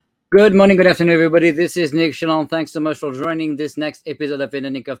Good morning, good afternoon, everybody. This is Nick Chalon. Thanks so much for joining this next episode of In the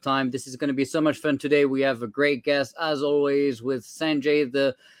Nick of Time. This is going to be so much fun today. We have a great guest, as always, with Sanjay,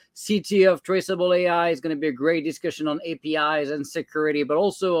 the CTO of Traceable AI. It's going to be a great discussion on APIs and security, but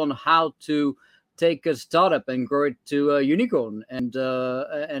also on how to take a startup and grow it to a unicorn and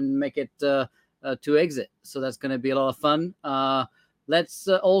make it to exit. So that's going to be a lot of fun. Let's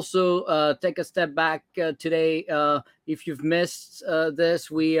also take a step back today. If you've missed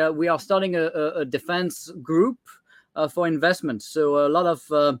this, we are starting a defense group for investments. So a lot of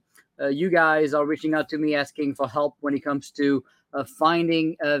you guys are reaching out to me asking for help when it comes to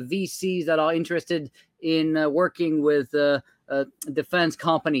finding VCs that are interested in working with defense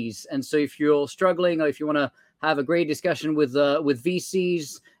companies. And so if you're struggling or if you want to have a great discussion with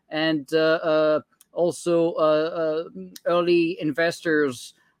VCs and also early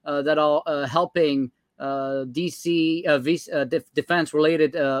investors that are helping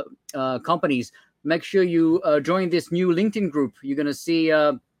defense-related companies, make sure you join this new LinkedIn group. You're going to see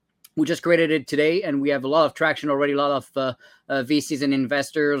we just created it today, and we have a lot of traction already, a lot of VCs and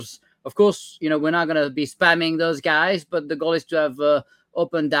investors. Of course, we're not going to be spamming those guys, but the goal is to have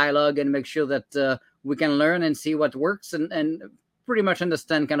open dialogue and make sure that we can learn and see what works and pretty much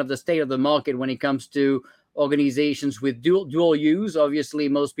understand kind of the state of the market when it comes to organizations with dual use. Obviously,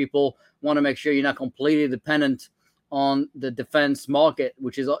 most people want to make sure you're not completely dependent on the defense market,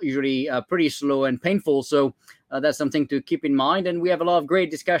 which is usually pretty slow and painful. So that's something to keep in mind. And we have a lot of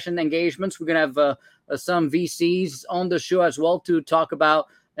great discussion engagements. We're going to have some VCs on the show as well to talk about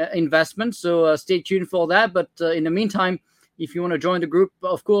investments. So stay tuned for that. But in the meantime, if you want to join the group,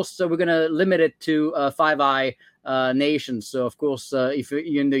 of course, we're going to limit it to Five Eye nations. So, of course, if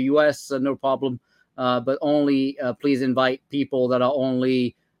you're in the US, no problem. But only please invite people that are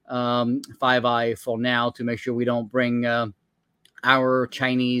only Five Eye for now to make sure we don't bring our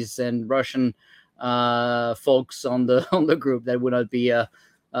Chinese and Russian folks on the group. That would not be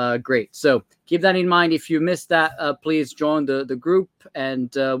great. So keep that in mind. If you missed that, please join the group, and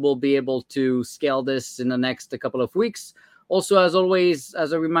we'll be able to scale this in the next couple of weeks. Also, as always,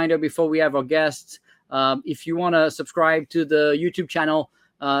 as a reminder, before we have our guests, if you want to subscribe to the YouTube channel,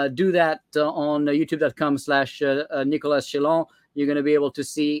 do that on youtube.com/Nicolas Chalon. You're going to be able to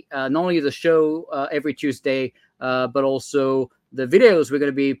see not only the show every Tuesday, but also the videos we're going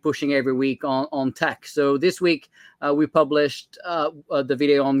to be pushing every week on tech. So this week, we published the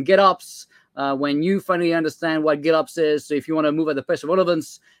video on GitOps. When you finally understand what GitOps is, so if you want to move at the pace of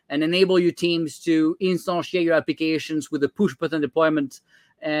relevance and enable your teams to instantiate your applications with a push button deployment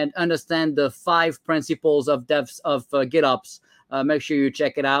and understand the 5 principles of GitOps, make sure you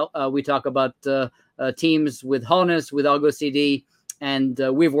check it out. We talk about teams with Harness, with Argo CD, and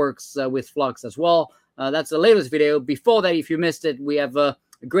Weaveworks with Flux as well. That's the latest video. Before that, if you missed it, we have a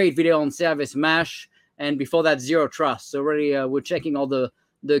great video on Service Mesh, and before that, Zero Trust. So really, we're checking all the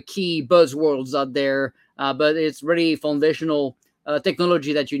key buzzwords out there, but it's really foundational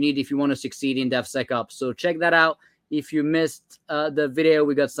technology that you need if you want to succeed in DevSecOps. So check that out. If you missed the video,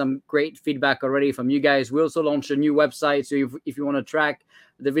 we got some great feedback already from you guys. We also launched a new website. So if you want to track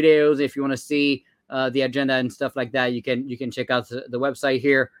the videos, if you want to see the agenda and stuff like that, you can check out the website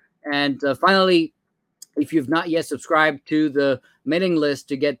here. And finally, if you've not yet subscribed to the mailing list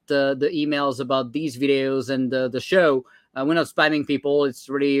to get the emails about these videos and the show, we're not spamming people. It's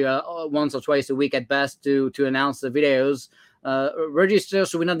really once or twice a week at best to announce the videos. Register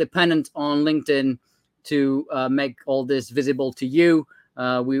so we're not dependent on LinkedIn to make all this visible to you.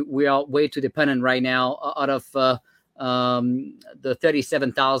 We are way too dependent right now. Out of the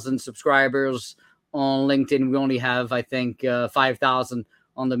 37,000 subscribers on LinkedIn, we only have, I think, 5,000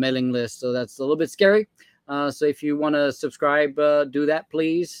 on the mailing list. So that's a little bit scary. So if you want to subscribe, do that,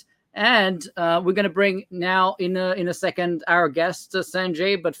 please. And we're going to bring now in a second our guest,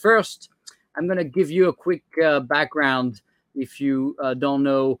 Sanjay. But first, I'm going to give you a quick background. If you don't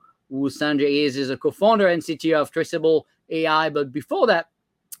know who Sanjay is a co-founder and CTO of Traceable AI. But before that,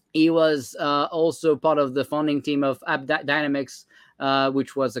 he was also part of the founding team of AppDynamics,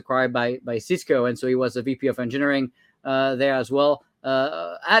 which was acquired by Cisco. And so he was a VP of engineering there as well.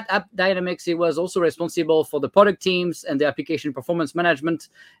 At AppDynamics, he was also responsible for the product teams and the application performance management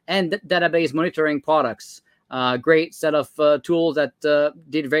and database monitoring products. Great set of tools that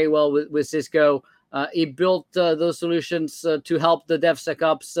did very well with Cisco. He built those solutions to help the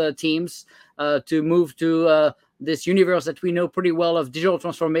DevSecOps teams to move to this universe that we know pretty well of digital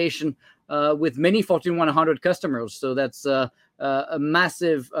transformation with many Fortune 100 customers. So that's a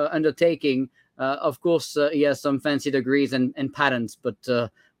massive undertaking. Of course, he has some fancy degrees and patents, but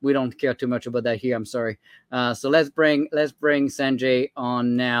we don't care too much about that here. I'm sorry. So let's bring Sanjay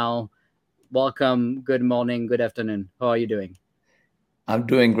on now. Welcome. Good morning. Good afternoon. How are you doing? I'm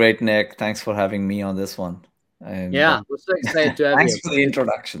doing great, Nick. Thanks for having me on this one. And Yeah, we're so excited to have thanks you. for the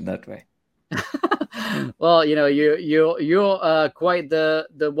introduction that way. Well, you're quite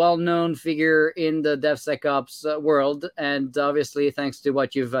the well-known figure in the DevSecOps world, and obviously, thanks to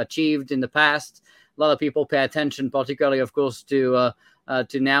what you've achieved in the past, a lot of people pay attention, particularly, of course, to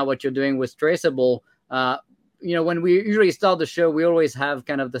now what you're doing with Traceable. When we usually start the show, we always have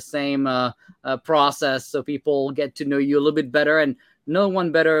kind of the same process, so people get to know you a little bit better, and no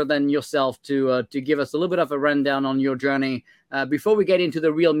one better than yourself to give us a little bit of a rundown on your journey before we get into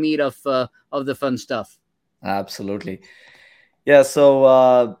the real meat of the fun stuff. Absolutely. Yeah,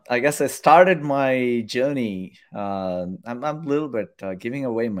 so I guess I started my journey. I'm a little bit giving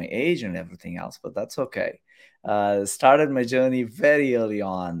away my age and everything else, but that's okay. Started my journey very early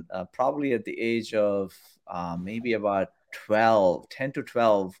on, probably at the age of maybe about 12, 10 to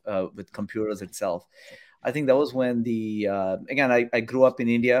 12 with computers itself. I think that was when again, I grew up in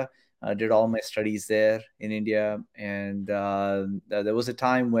India. I did all my studies there in India. And there was a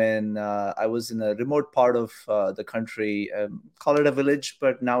time when I was in a remote part of the country, call it a village,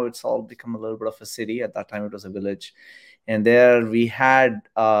 but now it's all become a little bit of a city. At that time, it was a village. And there we had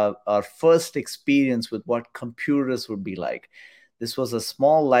our first experience with what computers would be like. This was a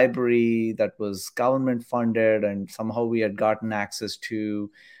small library that was government funded, and somehow we had gotten access to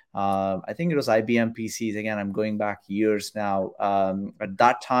I think it was IBM PCs. Again, I'm going back years now. At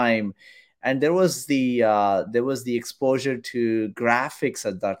that time, and there was the exposure to graphics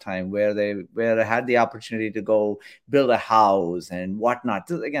at that time, where I had the opportunity to go build a house and whatnot.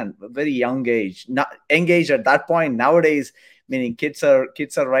 Again, a very young age, not engaged at that point. Nowadays, meaning kids are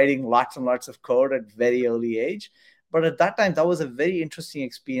writing lots and lots of code at very early age. But at that time, that was a very interesting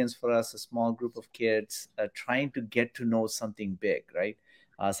experience for us, a small group of kids trying to get to know something big, right?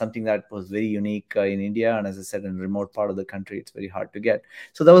 Something that was very unique in India. And as I said, in a remote part of the country, it's very hard to get.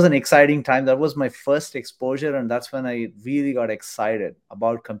 So that was an exciting time. That was my first exposure. And that's when I really got excited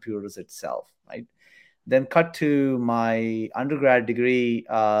about computers itself, right? Then cut to my undergrad degree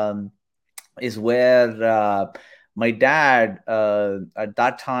is where my dad at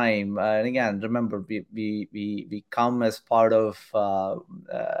that time, and again, remember, we come as part of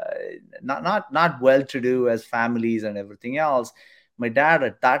not well to do as families and everything else. My dad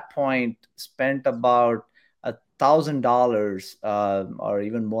at that point spent about $1,000 or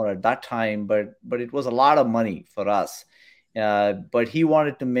even more at that time, but it was a lot of money for us. But he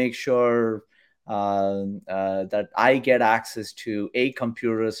wanted to make sure that I get access to a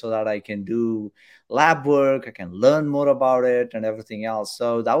computer so that I can do lab work, I can learn more about it, and everything else.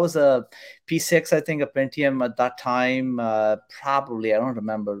 So that was a P6, I think, a Pentium at that time. Probably, I don't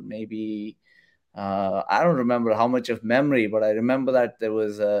remember, maybe. I don't remember how much of memory, but I remember that there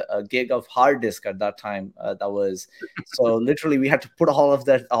was a gig of hard disk at that time. That was so literally we had to put all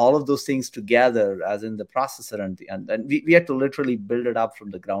of those things together, as in the processor, and we had to literally build it up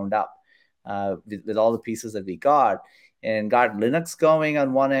from the ground up with all the pieces that we got, and got Linux going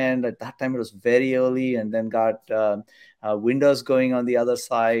on one end. At that time, it was very early, and then got Windows going on the other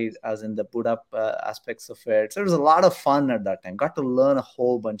side, as in the boot up aspects of it. So it was a lot of fun at that time. Got to learn a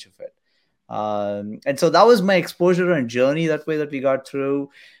whole bunch of it. And so that was my exposure and journey that way that we got through.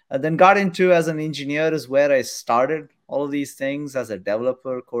 And then got into as an engineer is where I started all of these things as a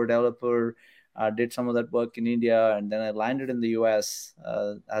developer, core developer. Did some of that work in India, and then I landed in the US,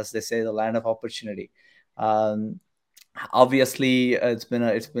 as they say, the land of opportunity. Um, Obviously, it's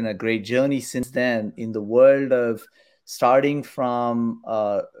been a great journey since then in the world of starting from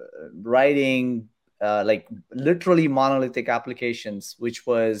writing like literally monolithic applications, which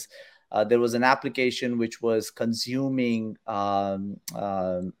was there was an application which was consuming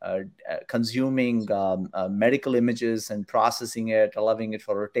medical images and processing it, allowing it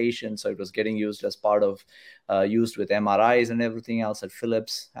for rotation. So it was getting used as part of used with MRIs and everything else at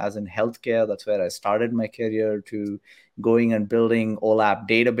Philips, as in healthcare. That's where I started my career, to going and building OLAP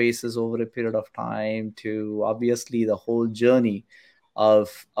databases over a period of time, to obviously the whole journey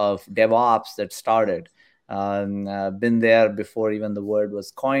of DevOps that started. Been there before even the word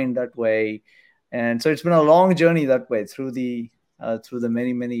was coined that way, and so it's been a long journey that way through the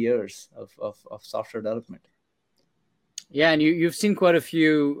many years of software development. Yeah, and you've seen quite a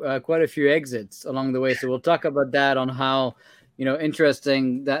few exits along the way. So we'll talk about that on how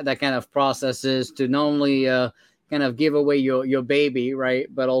interesting that kind of process is to not only kind of give away your baby, right,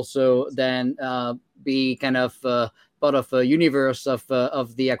 but also then be kind of part of a universe of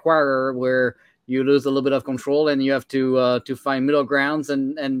the acquirer where you lose a little bit of control, and you have to find middle grounds.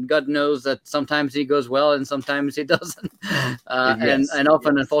 And God knows that sometimes it goes well and sometimes it doesn't. And Yes.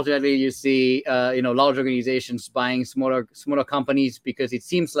 often, unfortunately, you see large organizations buying smaller companies because it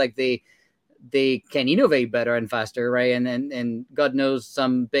seems like they can innovate better and faster, right? And God knows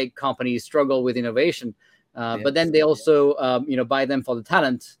some big companies struggle with innovation, but then Yes. they also buy them for the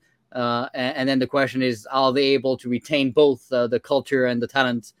talent, and then the question is, are they able to retain both the culture and the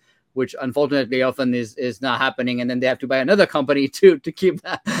talent, which unfortunately often is not happening, and then they have to buy another company to keep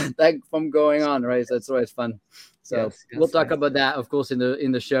that from going on, right? So it's always fun. So Yes. we'll Yes. talk Yes. about that, of course,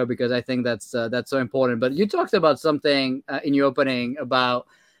 in the show, because I think that's so important. But you talked about something in your opening about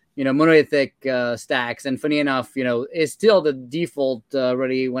monolithic stacks, and funny enough, it's still the default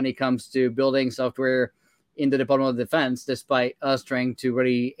really when it comes to building software in the Department of Defense, despite us trying to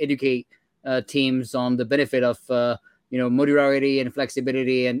really educate teams on the benefit of modularity and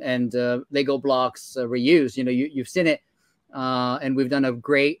flexibility and Lego blocks reuse. You've seen it, and we've done a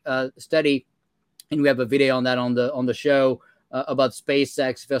great study, and we have a video on that on the show about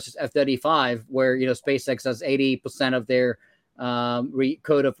SpaceX versus F-35, where SpaceX has 80% of their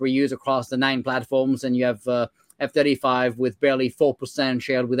code of reuse across the 9 platforms, and you have F-35 with barely 4%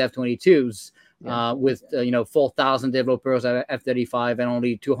 shared with F-22s, with 4,000 developers at F-35 and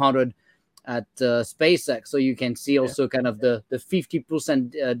only 200 at SpaceX. So you can see also kind of the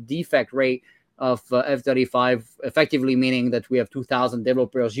 50% defect rate of F-35, effectively meaning that we have 2,000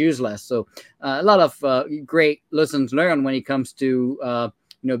 developers useless. So a lot of great lessons learned when it comes to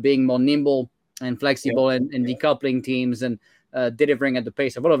being more nimble and flexible, and decoupling teams and delivering at the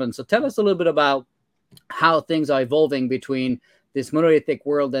pace of relevance. So tell us a little bit about how things are evolving between this monolithic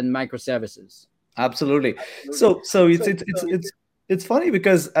world and microservices. Absolutely. So it's funny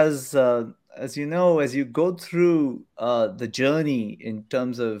because as you know, as you go through the journey in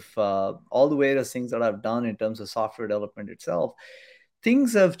terms of all the various things that I've done in terms of software development itself,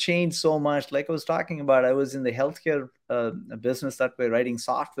 things have changed so much. Like I was talking about, I was in the healthcare business that we're writing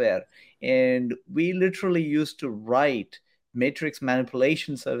software, and we literally used to write matrix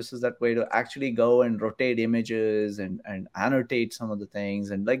manipulation services that way to actually go and rotate images and annotate some of the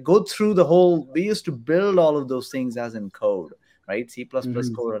things and like go through the whole. We used to build all of those things as in code, right? C++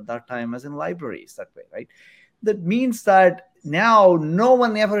 code at that time as in libraries that way, right? That means that now no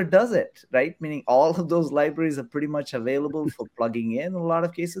one ever does it, right? Meaning all of those libraries are pretty much available for plugging in a lot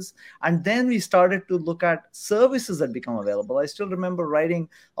of cases. And then we started to look at services that become available. I still remember writing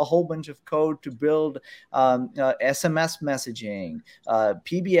a whole bunch of code to build SMS messaging,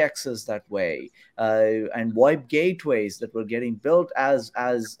 PBXs that way, and VoIP gateways that were getting built as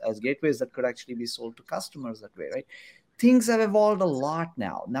gateways that could actually be sold to customers that way, right? Things have evolved a lot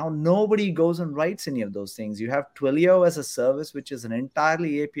now. Now nobody goes and writes any of those things. You have Twilio as a service, which is an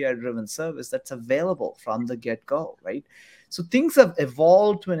entirely API-driven service that's available from the get-go, right? So things have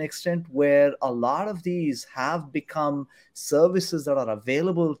evolved to an extent where a lot of these have become services that are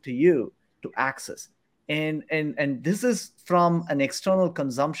available to you to access. And this is from an external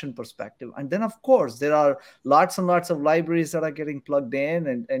consumption perspective. And then of course there are lots and lots of libraries that are getting plugged in,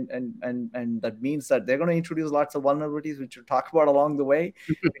 and that means that they're going to introduce lots of vulnerabilities, which we'll talk about along the way,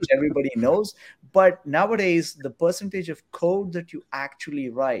 which everybody knows. But nowadays the percentage of code that you actually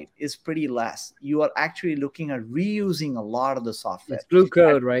write is pretty less. You are actually looking at reusing a lot of the software. It's blue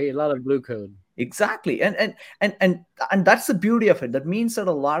code, right? A lot of blue code. Exactly. And that's the beauty of it. That means that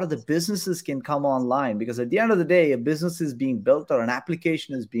a lot of the businesses can come online, because at the end of the day, a business is being built or an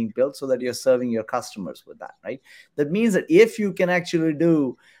application is being built so that you're serving your customers with that, right? That means that if you can actually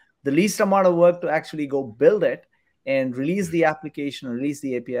do the least amount of work to actually go build it and release the application or release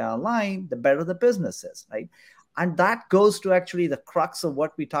the API online, the better the business is, right? And that goes to actually the crux of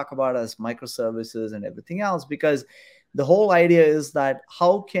what we talk about as microservices and everything else, because the whole idea is that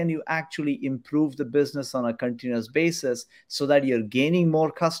how can you actually improve the business on a continuous basis so that you're gaining more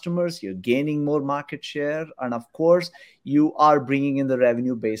customers, you're gaining more market share, and of course, you are bringing in the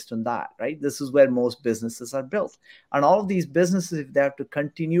revenue based on that, right? This is where most businesses are built. And all of these businesses, if they have to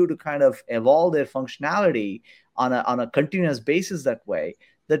continue to kind of evolve their functionality on a continuous basis that way,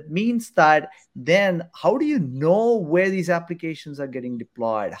 that means that then how do you know where these applications are getting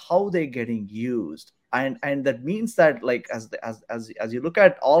deployed, how they're getting used? And that means that, like, as you look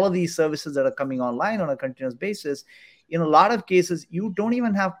at all of these services that are coming online on a continuous basis, in a lot of cases you don't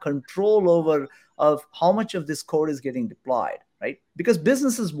even have control over of how much of this code is getting deployed, right? Because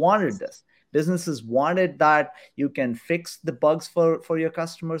businesses wanted this. Businesses wanted that you can fix the bugs for your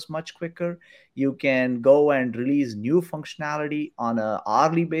customers much quicker. You can go and release new functionality on a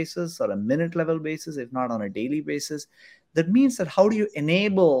hourly basis or a minute level basis, if not on a daily basis. That means that how do you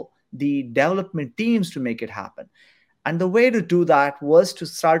enable the development teams to make it happen. And the way to do that was to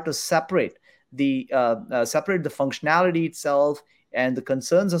start to separate the functionality itself and the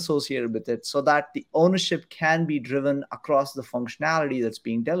concerns associated with it, so that the ownership can be driven across the functionality that's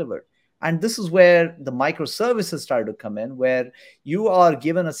being delivered. And this is where the microservices start to come in, where you are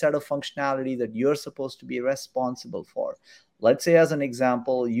given a set of functionality that you're supposed to be responsible for. Let's say, as an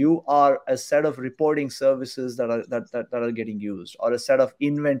example, you are a set of reporting services that are getting used, or a set of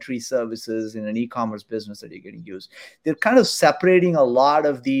inventory services in an e-commerce business that you're getting used. They're kind of separating a lot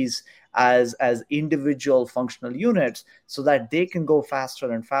of these as individual functional units, so that they can go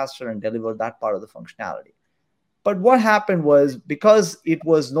faster and faster and deliver that part of the functionality. But what happened was, because it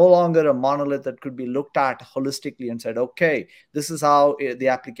was no longer a monolith that could be looked at holistically and said, okay, this is how the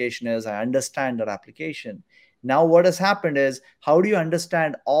application is, I understand that application. Now, what has happened is, how do you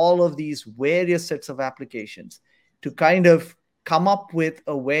understand all of these various sets of applications to kind of come up with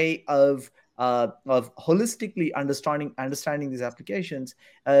a way of holistically understanding these applications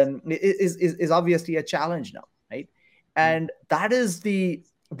is obviously a challenge now, right? And that is the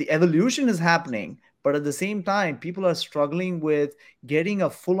evolution is happening, but at the same time, people are struggling with getting a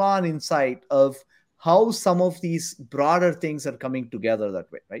full-on insight of how some of these broader things are coming together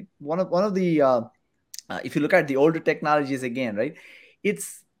that way, right? One of the if you look at the older technologies again, right,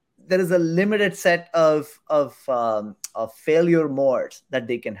 there is a limited set of failure modes that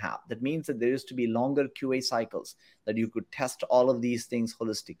they can have. That means that there used to be longer QA cycles that you could test all of these things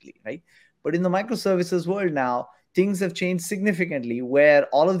holistically, right? But in the microservices world now, things have changed significantly, where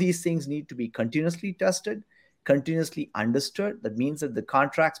all of these things need to be continuously tested, continuously understood. That means that the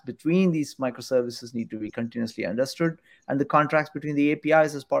contracts between these microservices need to be continuously understood, and the contracts between the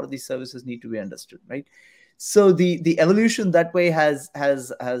APIs as part of these services need to be understood, right? So the evolution that way has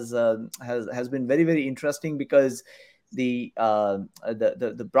been very, very interesting, because the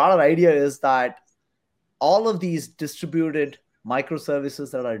broader idea is that all of these distributed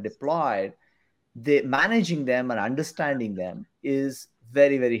microservices that are deployed, managing them and understanding them is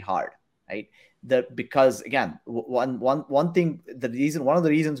very, very hard, right? Because again, one thing, one of the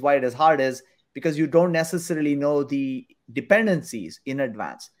reasons why it is hard is because you don't necessarily know the dependencies in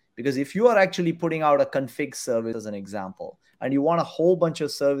advance. Because if you are actually putting out a config service, as an example, and you want a whole bunch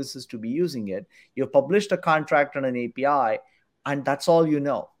of services to be using it, you've published a contract on an API, and that's all you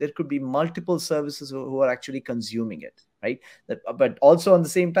know. There could be multiple services who are actually consuming it, right? But also, on the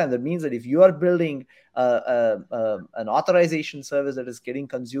same time, that means that if you are building an authorization service that is getting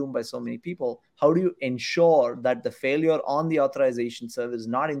consumed by so many people, how do you ensure that the failure on the authorization service is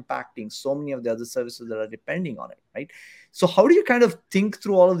not impacting so many of the other services that are depending on it, right? So how do you kind of think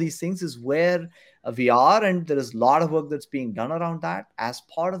through all of these things is where we are, and there is a lot of work that's being done around that as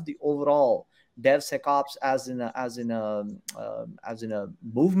part of the overall DevSecOps as in a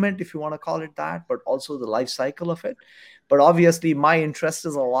movement, if you want to call it that, but also the life cycle of it. But obviously, my interest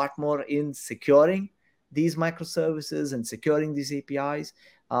is a lot more in securing these microservices and securing these APIs.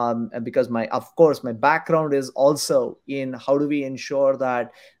 And because of course, my background is also in how do we ensure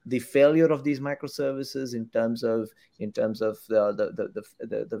that the failure of these microservices in terms of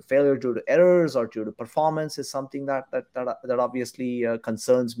the failure due to errors or due to performance is something that obviously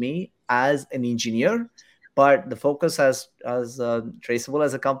concerns me as an engineer. But the focus as Traceable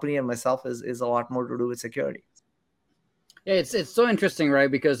as a company and myself is a lot more to do with security. Yeah, it's so interesting, right?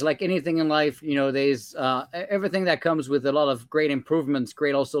 Because like anything in life, there's everything that comes with a lot of great improvements,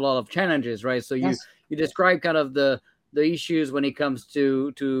 great also a lot of challenges, right? So Yes. you describe kind of the issues when it comes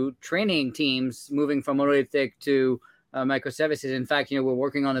to training teams moving from monolithic to microservices. In fact, we're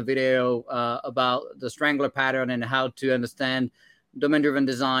working on a video about the strangler pattern and how to understand domain-driven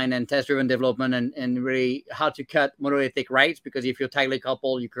design and test-driven development, and really how to cut monolithic right. Because if you're tightly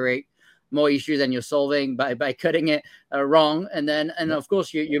coupled, you create more issues than you're solving by cutting it wrong. And of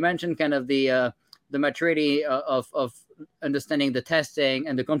course, you mentioned kind of the maturity of understanding the testing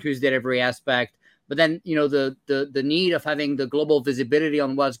and the continuous delivery aspect. But then, the need of having the global visibility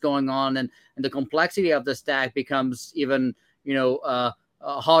on what's going on, and the complexity of the stack becomes even,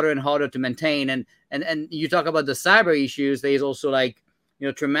 harder and harder to maintain. And you talk about the cyber issues. There's also like,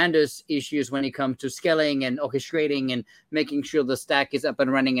 tremendous issues when it comes to scaling and orchestrating and making sure the stack is up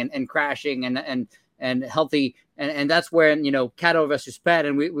and running and crashing and healthy. And that's where, cattle versus pet.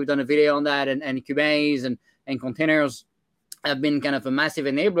 And we've done a video on that, and Kubernetes and containers have been kind of a massive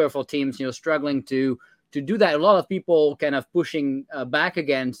enabler for teams, struggling to do that. A lot of people kind of pushing back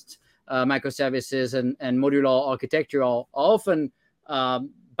against microservices and modular architecture are often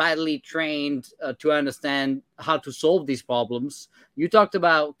badly trained to understand how to solve these problems. You talked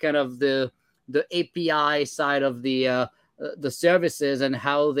about kind of the API side of the the services and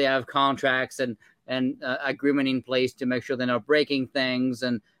how they have contracts and agreement in place to make sure they're not breaking things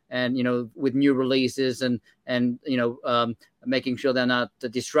and with new releases and making sure they're not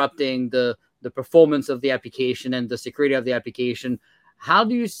disrupting the performance of the application and the security of the application. How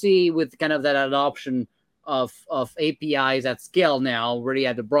do you see with kind of that adoption of APIs at scale now, really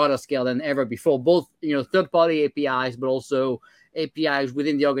at a broader scale than ever before, both third-party APIs, but also APIs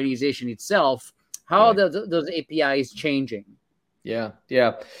within the organization itself? How are those APIs changing? Yeah.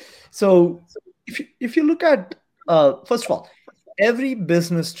 So if you look at first of all, every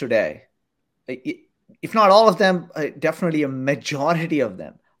business today, if not all of them, definitely a majority of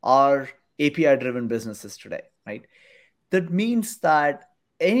them are API-driven businesses today, right? That means that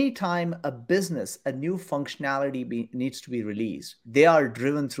anytime a new functionality needs to be released, they are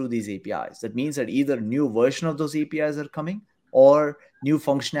driven through these APIs. That means that either a new version of those APIs are coming or new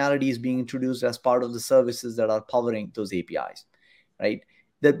functionality is being introduced as part of the services that are powering those APIs, right?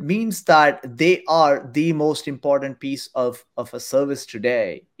 That means that they are the most important piece of a service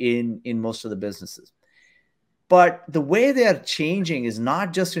today in most of the businesses. But the way they are changing is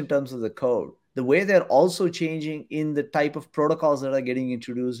not just in terms of the code. The way they're also changing in the type of protocols that are getting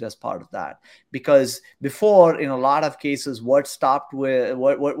introduced as part of that. Because before, in a lot of cases, what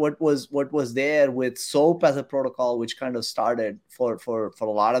was there with SOAP as a protocol, which kind of started for a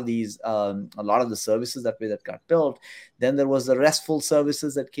lot of these a lot of the services that got built. Then there was the RESTful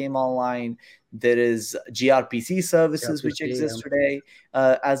services that came online. There is gRPC services which exist today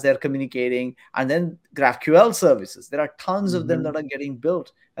as they're communicating, and then GraphQL services. There are tons of them that are getting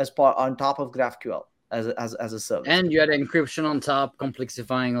built as part on top of GraphQL as a service. And you had encryption on top,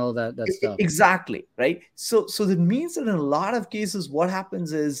 complexifying all that stuff. Exactly, right? So that means that in a lot of cases, what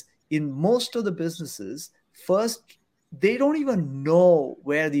happens is in most of the businesses, first, they don't even know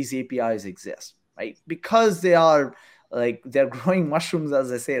where these APIs exist, right? Because they're growing mushrooms,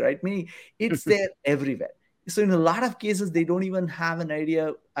 as I say, right? Meaning it's there everywhere. So in a lot of cases, they don't even have an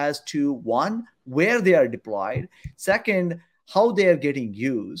idea as to, one, where they are deployed, second, how they are getting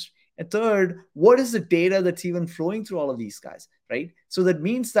used, and third, what is the data that's even flowing through all of these guys, right? So that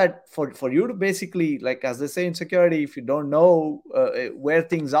means that for you to basically, like as they say in security, if you don't know where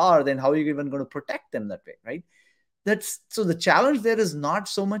things are, then how are you even going to protect them that way, right? So the challenge there is not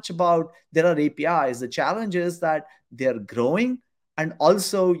so much about there are APIs. The challenge is that they're growing, and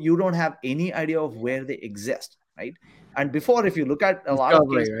also you don't have any idea of where they exist, right? And before, if you look at a lot of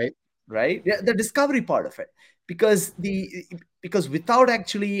cases, right, the discovery part of it, because without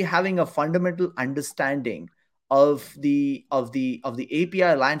actually having a fundamental understanding of the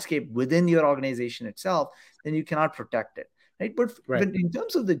API landscape within your organization itself, then you cannot protect it, right? But in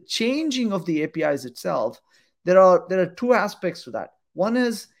terms of the changing of the APIs itself, there are two aspects to that. One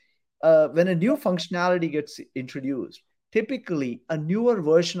is when a new functionality gets introduced, typically a newer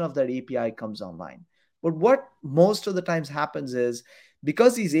version of that API comes online. But what most of the times happens is,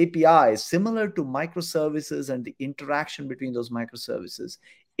 because these APIs, similar to microservices and the interaction between those microservices,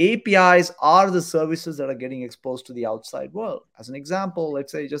 APIs are the services that are getting exposed to the outside world. As an example,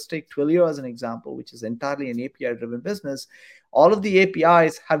 let's say just take Twilio as an example, which is entirely an API-driven business. All of the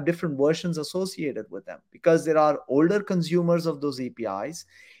APIs have different versions associated with them because there are older consumers of those APIs.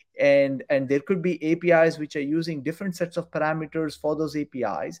 And there could be APIs which are using different sets of parameters for those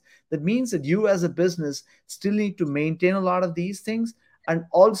APIs. That means that you as a business still need to maintain a lot of these things, and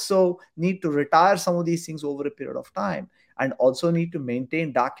also need to retire some of these things over a period of time, and also need to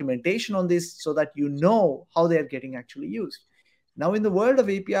maintain documentation on this so that you know how they are getting actually used. Now, in the world of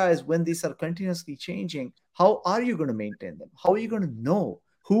APIs, when these are continuously changing, how are you going to maintain them? How are you going to know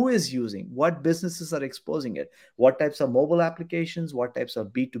who is using, what businesses are exposing it, what types of mobile applications, what types of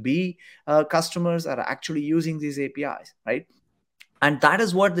B2B customers are actually using these APIs, right? And that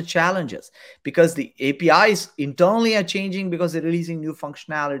is what the challenge is, because the APIs internally are changing because they're releasing new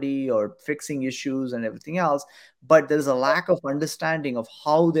functionality or fixing issues and everything else. But there's a lack of understanding of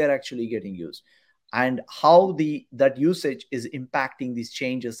how they're actually getting used and how that usage is impacting these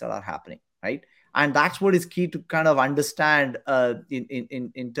changes that are happening, right? And that's what is key to kind of understand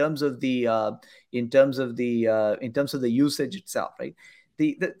in terms of the usage itself, right?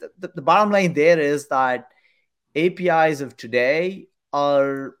 The bottom line there is that APIs of today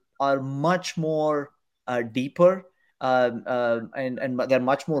are much more deeper, and they're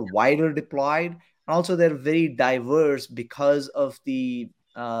much more wider deployed, and also they're very diverse because of the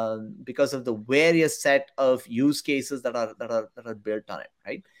various set of use cases that are built on it,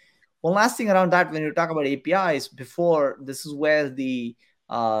 right? One last thing around that, when you talk about APIs, before, this is where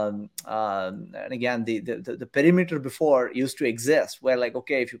and again, the perimeter before used to exist, where like,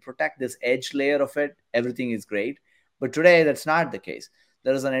 okay, if you protect this edge layer of it, everything is great. But today, that's not the case.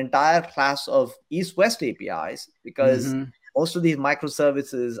 There is an entire class of East-West APIs because Mm-hmm. most of these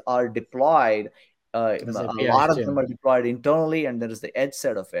microservices are deployed. As A APIs lot of too. them are deployed internally, and there is the edge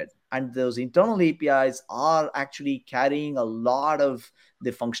set of it. And those internal APIs are actually carrying a lot of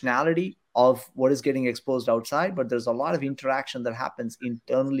the functionality of what is getting exposed outside, but there's a lot of interaction that happens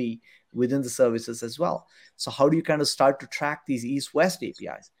internally within the services as well. So how do you kind of start to track these East-West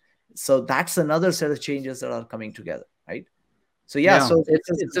APIs? So that's another set of changes that are coming together, right? So yeah, Yeah, so it's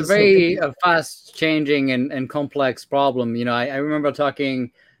a this is a big very fast changing and complex problem. I remember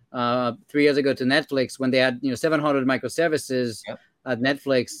talking 3 years ago to Netflix when they had 700 microservices yeah, at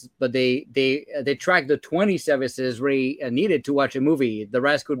Netflix, but they tracked the 20 services really needed to watch a movie. The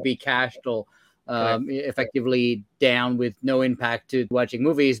rest could be cached or correct. effectively down with no impact to watching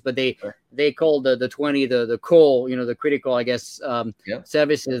movies. But Correct. they called the 20 the core, the critical, I guess, Yeah,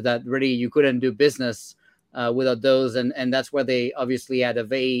 services that really you couldn't do business without those, and that's where they obviously had a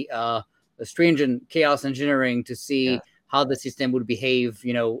very stringent chaos engineering to yeah, see how the system would behave,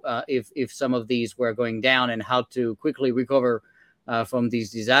 if some of these were going down, and how to quickly recover from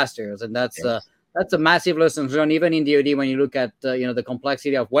these disasters. And yes, that's a massive lesson learned even in DoD when you look at the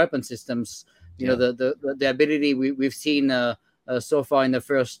complexity of weapon systems. yeah, The ability we've seen so far in the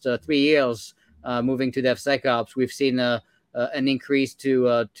first 3 years moving to DevSecOps. We've seen an increase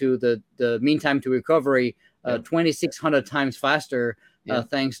to the mean time to recovery yeah, 2,600 times faster yeah.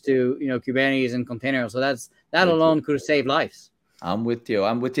 thanks to Kubernetes and containers. So that With you. alone could save lives. I'm with you.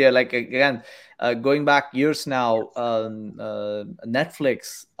 I'm with you. Like again, going back years now,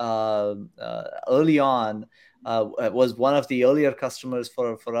 Netflix early on was one of the earlier customers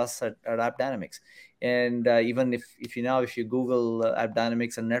for us at AppDynamics. And even if you Google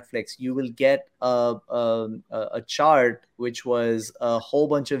AppDynamics and Netflix, you will get a chart which was a whole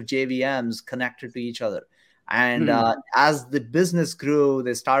bunch of JVMs connected to each other. And as the business grew,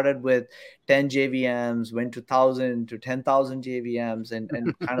 they started with 10 JVMs, went to 1,000 to 10,000 JVMs, and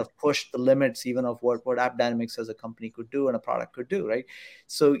kind of pushed the limits even of what AppDynamics as a company could do and a product could do, right?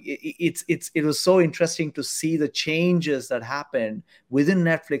 So it was so interesting to see the changes that happened within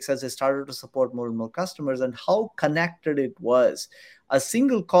Netflix as they started to support more and more customers, and how connected it was. A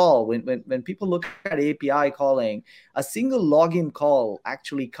single call, when people look at API calling, a single login call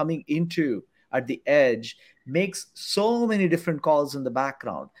actually coming into at the edge makes so many different calls in the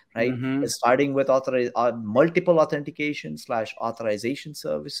background, right? Mm-hmm. Starting with multiple authentication / authorization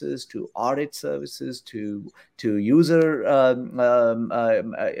services, to audit services, to user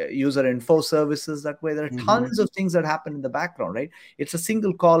info services. That way, there are Mm-hmm. tons of things that happen in the background, right? It's a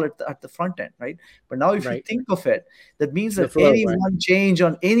single call at the front end, right? But now, if you Right. think of it, that means The that flow, any right? one change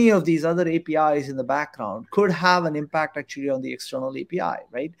on any of these other APIs in the background could have an impact actually on the external API,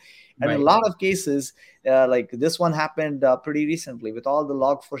 right? And in a Right. lot of cases, like this one happened pretty recently with all the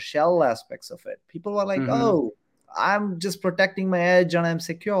Log4Shell aspects of it. People were like, Mm-hmm. oh, I'm just protecting my edge and I'm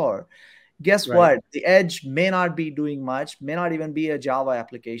secure. Guess Right. what? The edge may not be doing much, may not even be a Java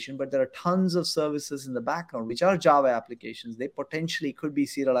application, but there are tons of services in the background which are Java applications. They potentially could be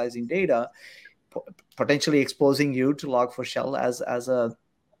serializing data, potentially exposing you to Log4Shell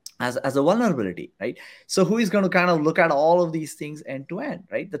as a vulnerability, right? So who is going to kind of look at all of these things end to end,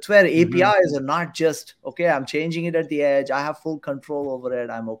 right? That's where Mm-hmm. APIs are not just, okay, I'm changing it at the edge, I have full control over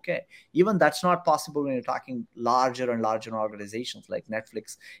it, I'm okay. Even that's not possible when you're talking larger and larger organizations like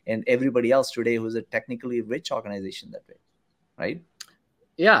Netflix and everybody else today who's a technically rich organization that way, right?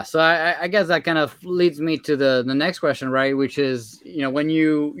 Yeah, so I guess that kind of leads me to the next question, right? Which is, when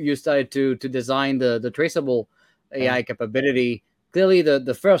you started to design the traceable Yeah, AI capability, clearly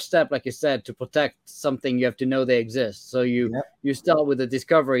the first step, like you said, to protect something, you have to know they exist. So yeah, you start with the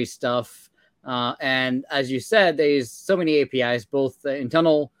discovery stuff, and as you said, there's so many APIs, both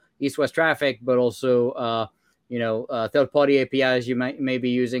internal east-west traffic, but also third-party APIs you may be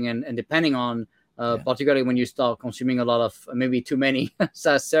using, and depending on yeah. particularly when you start consuming a lot of maybe too many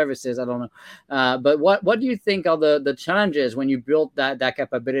SaaS services. I don't know. But what do you think are the challenges when you build that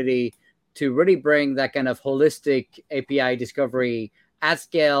capability to really bring that kind of holistic API discovery at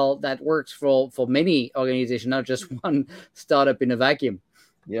scale that works for many organizations, not just one startup in a vacuum?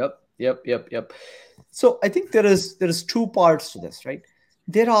 Yep. So I think there is two parts to this, right?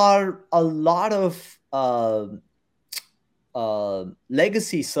 There are a lot of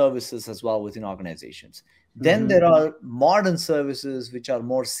legacy services as well within organizations. Then Mm-hmm. there are modern services which are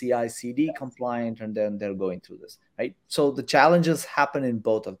more CI/CD compliant, and then they're going through this, right? So the challenges happen in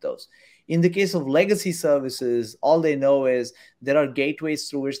both of those. In the case of legacy services, all they know is there are gateways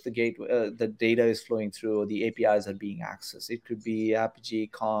through which the data is flowing through, or the APIs are being accessed. It could be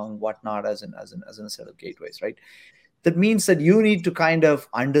Apigee, Kong, whatnot, as a set of gateways, right? That means that you need to kind of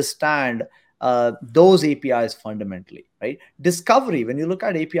understand those APIs fundamentally, right? Discovery, when you look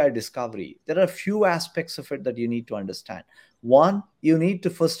at API discovery, there are a few aspects of it that you need to understand. One, you need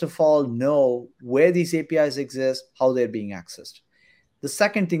to first of all know where these APIs exist, how they're being accessed. The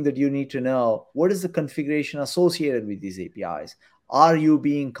second thing that you need to know, what is the configuration associated with these APIs? Are you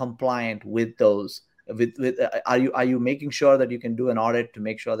being compliant with those? Are you making sure that you can do an audit to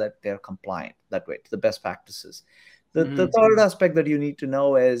make sure that they're compliant that way to the best practices? The third aspect that you need to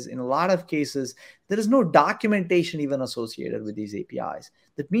know is, in a lot of cases, there is no documentation even associated with these APIs.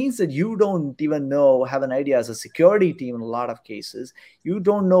 That means that you don't even have an idea as a security team. In a lot of cases, you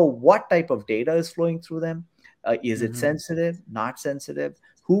don't know what type of data is flowing through them. Is it sensitive, not sensitive?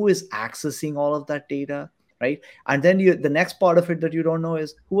 Who is accessing all of that data, right? And then the next part of it that you don't know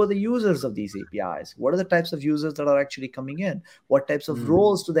is, who are the users of these APIs? What are the types of users that are actually coming in? What types of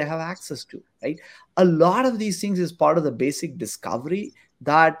roles do they have access to, right? A lot of these things is part of the basic discovery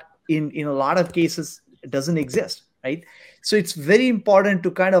that in a lot of cases doesn't exist, right? So it's very important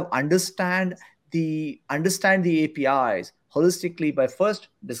to kind of understand the APIs holistically by first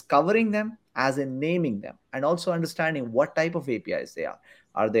discovering them, as in naming them, and also understanding what type of APIs they are.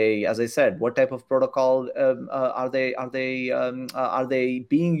 Are they, as I said, what type of protocol are they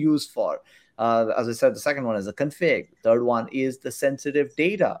being used for? As I said, the second one is the config. Third one is the sensitive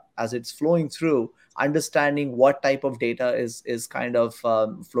data as it's flowing through, understanding what type of data is kind of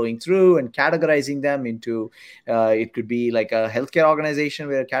flowing through and categorizing them into, it could be like a healthcare organization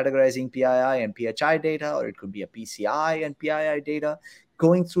where categorizing PII and PHI data, or it could be a PCI and PII data,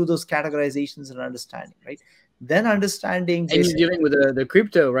 going through those categorizations and understanding, right? Then understanding, and you're dealing with the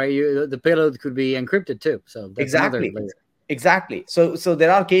crypto, right? The payload could be encrypted too, so that's another layer. Exactly. So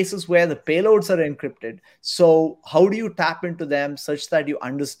there are cases where the payloads are encrypted. So how do you tap into them such that you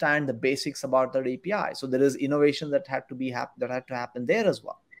understand the basics about that API? So there is innovation that had to happen there as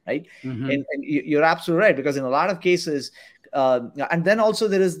well, right? And you're absolutely right, because in a lot of cases, and then also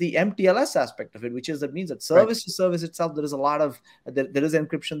there is the MTLS aspect of it, which is, that means that service to service itself, there is a lot of there is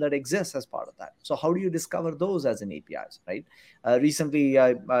encryption that exists as part of that. So how do you discover those as an APIs, right? Recently,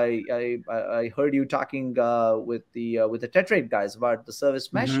 I heard you talking with the Tetrate guys about the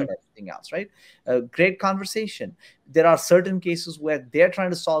service mesh and everything else, right? Great conversation. There are certain cases where they're trying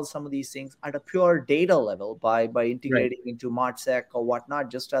to solve some of these things at a pure data level by integrating into MartSec or whatnot,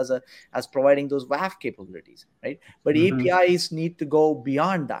 just as providing those WAF capabilities, right? But APIs need to go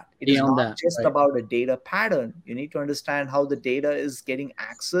beyond that. It is not just about a data pattern. You need to understand how the data is getting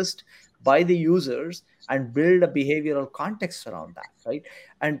accessed by the users and build a behavioral context around that, right?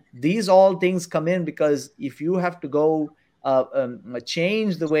 And these all things come in because if you have to go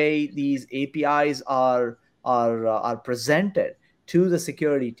change the way these APIs are presented to the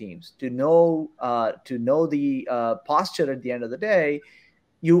security teams to know the posture at the end of the day,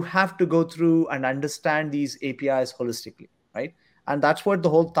 you have to go through and understand these APIs holistically, right? And that's what the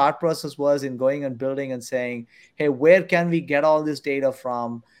whole thought process was in going and building and saying, hey, where can we get all this data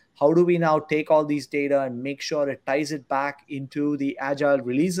from? How do we now take all these data and make sure it ties it back into the agile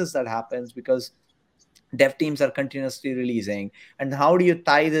releases that happens, because dev teams are continuously releasing? And how do you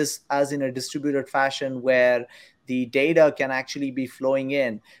tie this as in a distributed fashion where the data can actually be flowing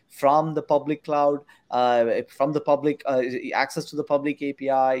in from the public cloud, from the public access to the public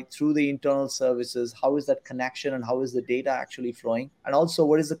API through the internal services? How is that connection and how is the data actually flowing? And also,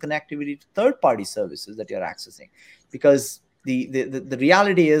 what is the connectivity to third-party services that you're accessing? Because the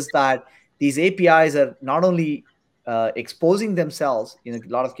reality is that these APIs are not only exposing themselves in a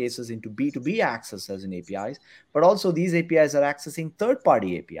lot of cases into B2B access as an APIs, but also these APIs are accessing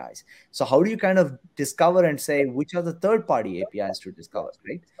third-party APIs. So how do you kind of discover and say which are the third-party APIs to discover,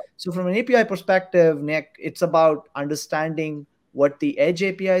 right? So from an API perspective, Nick, it's about understanding what the edge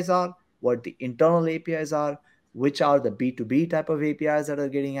APIs are, what the internal APIs are, which are the B2B type of APIs that are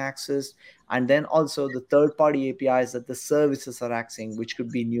getting accessed, and then also the third-party APIs that the services are accessing, which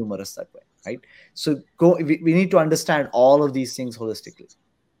could be numerous that way, right? So we need to understand all of these things holistically.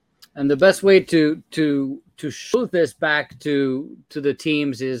 And the best way to show this back to the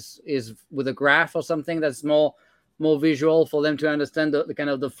teams is with a graph or something that's more visual for them to understand the kind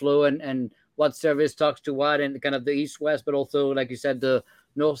of the flow and what service talks to what, and kind of the east-west, but also, like you said, the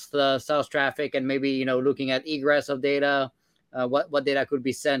north-south traffic, and maybe looking at egress of data, what data could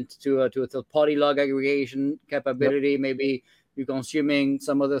be sent to a third-party log aggregation capability. Yep. Maybe you're consuming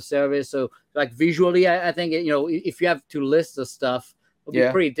some other service. So like visually, I think if you have to list the stuff, it'll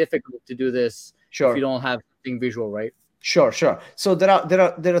be pretty difficult to do this if you don't have something visual, right? Sure, sure. So there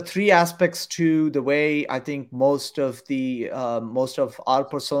are three aspects to the way I think most of our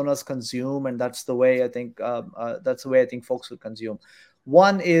personas consume, and that's the way I think folks will consume.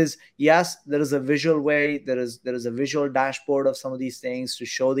 One is, yes, there is a visual way. There is a visual dashboard of some of these things to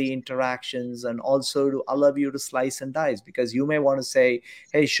show the interactions and also to allow you to slice and dice, because you may want to say,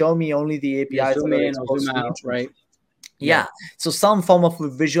 hey, show me only the Yeah, APIs zoom that are in or exposed zoom to the out, internet. right? Yeah. Yep. So some form of a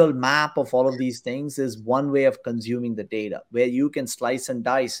visual map of all of these things is one way of consuming the data, where you can slice and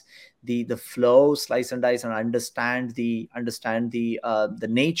dice the flow, slice and dice, and understand the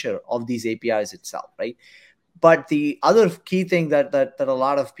nature of these APIs itself, right? But the other key thing that a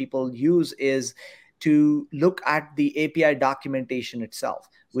lot of people use is to look at the API documentation itself,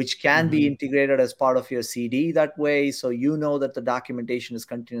 which can be Mm-hmm. integrated as part of your CD that way. So you know that the documentation is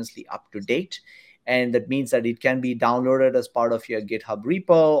continuously up to date. And that means that it can be downloaded as part of your GitHub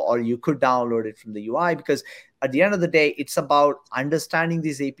repo, or you could download it from the UI, because at the end of the day, it's about understanding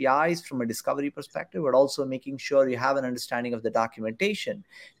these APIs from a discovery perspective, but also making sure you have an understanding of the documentation.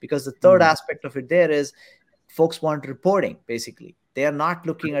 Because the third Mm. aspect of it there is, folks want reporting. Basically, they are not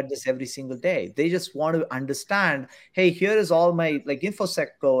looking at this every single day. They just want to understand, hey, here is all my, like, infosec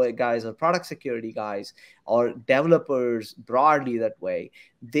guys or product security guys or developers broadly that way.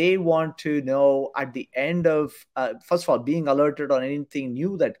 They want to know at the end of first of all, being alerted on anything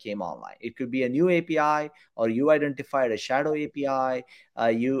new that came online. It could be a new API, or you identified a shadow API,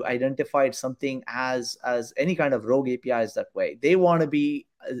 you identified something as any kind of rogue APIs. That way they want to be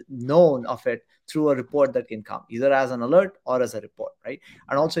known of it through a report that can come either as an alert or as a report, right?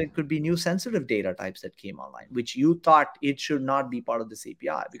 And also it could be new sensitive data types that came online, which you thought it should not be part of this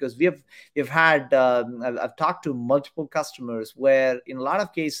API. Because we've had I've talked to multiple customers where in a lot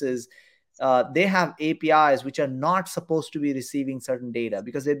of cases they have APIs which are not supposed to be receiving certain data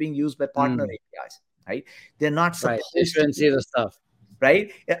because they're being used by partner Mm. APIs, right? They're not Right. They supposed to shouldn't be, see the stuff.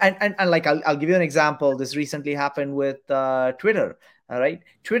 right? And like I'll give you an example. This recently happened with Twitter. All right,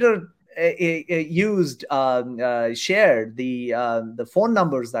 Twitter shared the phone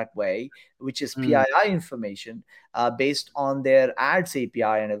numbers that way, which is Mm. PII information, based on their ads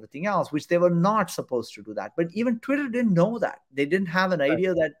API and everything else, which they were not supposed to do that. But even Twitter didn't know that. They didn't have an Right.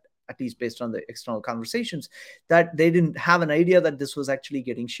 idea that, at least based on the external conversations, that they didn't have an idea that this was actually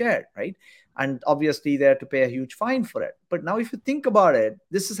getting shared, right? And obviously they had to pay a huge fine for it. But now if you think about it,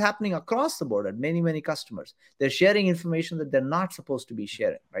 this is happening across the board at many customers. They're sharing information that they're not supposed to be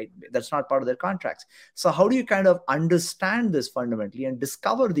sharing, right? That's not part of their contracts. So how do you kind of understand this fundamentally and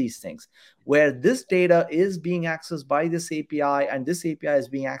discover these things where this data is being accessed by this API and this API is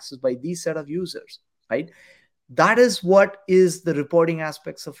being accessed by these set of users, right? That is what is the reporting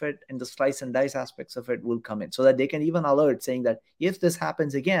aspects of it, and the slice and dice aspects of it will come in, so that they can even alert saying that if this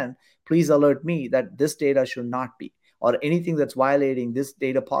happens again, please alert me that this data should not be, or anything that's violating this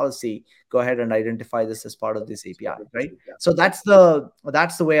data policy, go ahead and identify this as part of this API, right? So that's the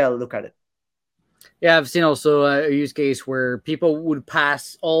way I'll look at it. Yeah, I've seen also a use case where people would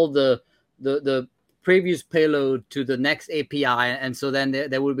pass all the previous payload to the next API, and so then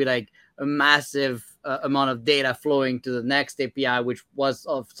there would be like a massive amount of data flowing to the next API, which was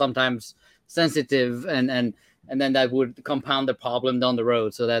of sometimes sensitive, and then that would compound the problem down the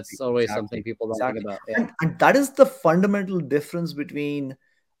road. So that's always something Exactly, people don't think exactly. about. Yeah. And that is the fundamental difference between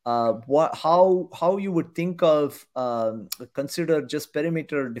what how you would think of consider just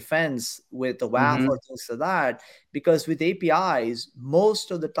perimeter defense with a WAF Mm-hmm. or things like that. Because with APIs, most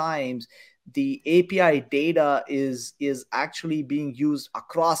of the times the API data is actually being used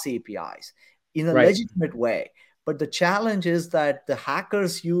across APIs in a Right. legitimate way. But the challenge is that the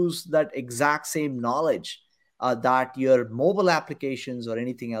hackers use that exact same knowledge that your mobile applications or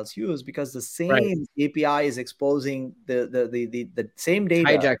anything else use, because the Right. same API is exposing the same data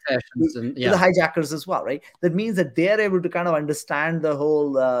Hijack sessions and to the yeah. hijackers as well, right? That means that they're able to kind of understand the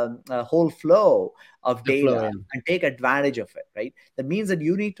whole flow of The flow. data Yeah. and take advantage of it, right? That means that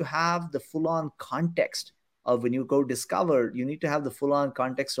you need to have the full-on context of, when you go discover, you need to have the full-on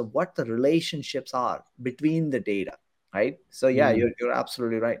context of what the relationships are between the data, right? So yeah, Mm. you're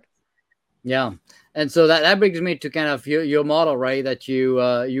absolutely right. Yeah, and so that brings me to kind of your model, right? That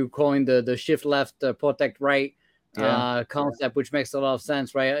you coined the shift left, protect right Yeah. concept, which makes a lot of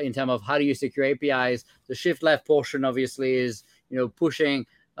sense, right? In terms of how do you secure APIs. The shift left portion obviously is pushing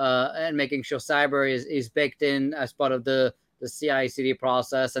and making sure cyber is baked in as part of the CI/CD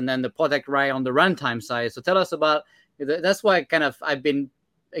process, and then the protect right on the runtime side. So tell us about that's why kind of I've been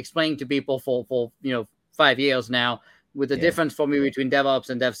explaining to people for 5 years now, with the Yeah. difference for me between DevOps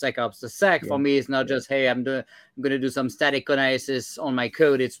and DevSecOps. The Sec Yeah. for me is not just, hey, I'm going to do some static analysis on my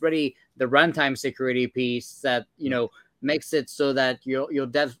code. It's really the runtime security piece that makes it so that your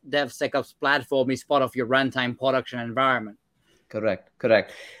DevSecOps platform is part of your runtime production environment. Correct.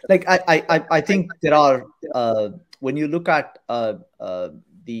 Like I think there are when you look at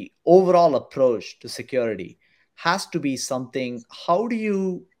the overall approach to security has to be something. How do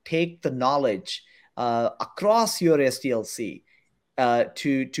you take the knowledge across your SDLC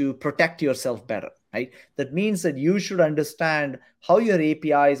to protect yourself better, right? That means that you should understand how your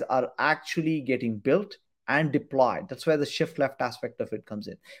APIs are actually getting built and deployed. That's where the shift left aspect of it comes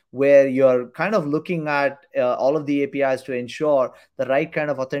in, where you're kind of looking at all of the APIs to ensure the right kind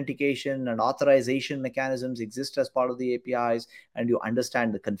of authentication and authorization mechanisms exist as part of the APIs, and you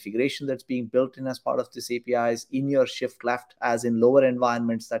understand the configuration that's being built in as part of this APIs in your shift left, as in lower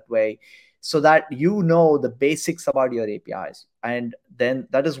environments that way, so that you know the basics about your APIs. And then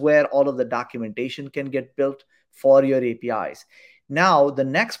that is where all of the documentation can get built for your APIs. Now, the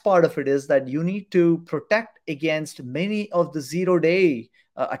next part of it is that you need to protect against many of the zero-day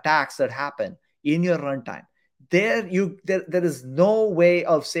attacks that happen in your runtime. There is no way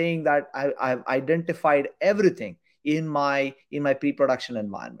of saying that I've identified everything in my pre-production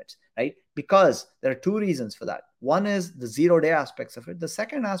environments, right? Because there are two reasons for that. One is the zero-day aspects of it. The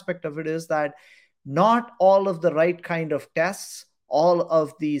second aspect of it is that not all of the right kind of tests, all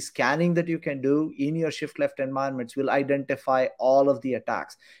of the scanning that you can do in your shift left environments will identify all of the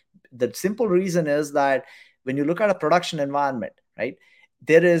attacks. The simple reason is that when you look at a production environment, right,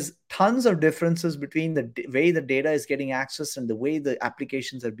 there is tons of differences between the way the data is getting accessed and the way the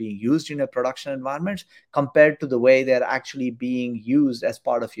applications are being used in your production environments compared to the way they're actually being used as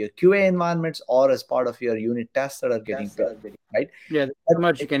part of your QA environments or as part of your unit tests that are getting built, right? Yeah, so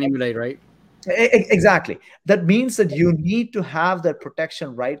much you can emulate, right? Exactly. That means that you need to have that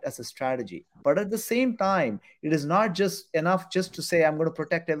protection right as a strategy. But at the same time, it is not just enough just to say, I'm going to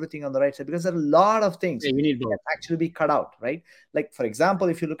protect everything on the right side, because there are a lot of things Yeah, you need that both. actually be cut out, right? Like, for example,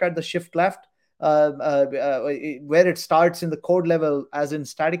 if you look at the shift left, where it starts in the code level, as in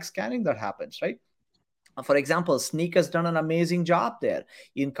static scanning, that happens, right? For example, Snyk has done an amazing job there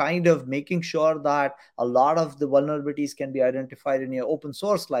in kind of making sure that a lot of the vulnerabilities can be identified in your open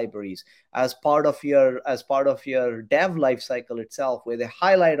source libraries as part of your dev lifecycle itself, where they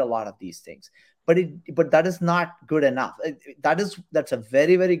highlight a lot of these things. But that is not good enough. That's a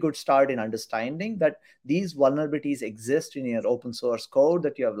very, very good start in understanding that these vulnerabilities exist in your open source code,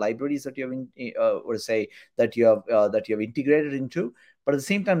 that you have libraries that you have that you have integrated into. But at the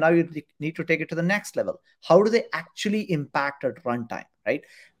same time, now you need to take it to the next level. How do they actually impact at runtime, right?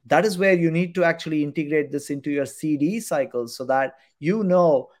 That is where you need to actually integrate this into your CD cycles, so that you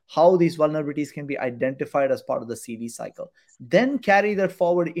know how these vulnerabilities can be identified as part of the CD cycle. Then carry that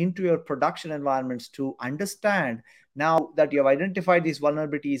forward into your production environments to understand, now that you have identified these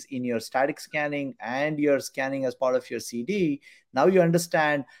vulnerabilities in your static scanning and your scanning as part of your CD, now you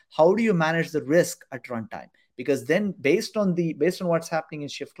understand how do you manage the risk at runtime. Because then based on what's happening in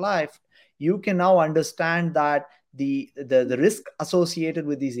shift left, you can now understand that the risk associated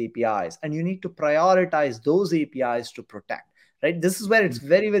with these APIs, and you need to prioritize those APIs to protect, right? This is where it's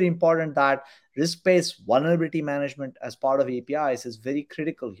very, very important that risk-based vulnerability management as part of APIs is very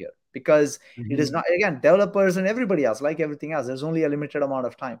critical here, because it is not, again, developers and everybody else, like everything else, there's only a limited amount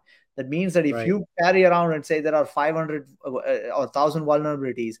of time. That means that if you carry around and say there are 500 or 1,000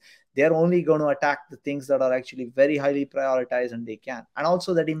 vulnerabilities, they're only going to attack the things that are actually very highly prioritized, and they can. And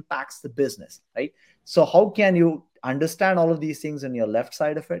also that impacts the business, right? So how can you understand all of these things on your left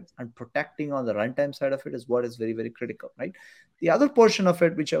side of it, and protecting on the runtime side of it is what is very, very critical, right? The other portion of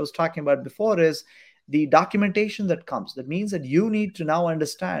it, which I was talking about before, is the documentation that comes. That means that you need to now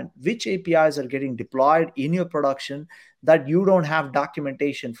understand which APIs are getting deployed in your production that you don't have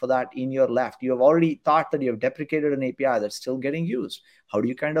documentation for that in your left. You have already thought that you have deprecated an API that's still getting used. How do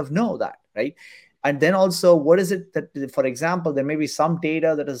you kind of know that, right? And then also, what is it that, for example, there may be some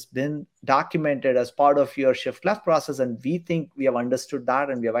data that has been documented as part of your shift left process, and we think we have understood that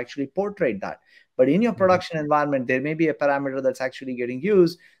and we have actually portrayed that. But in your production environment, there may be a parameter that's actually getting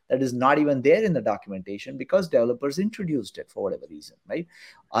used that is not even there in the documentation because developers introduced it for whatever reason, right?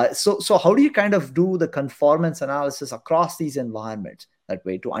 So how do you kind of do the conformance analysis across these environments that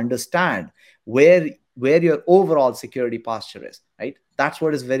way to understand where your overall security posture is, right? That's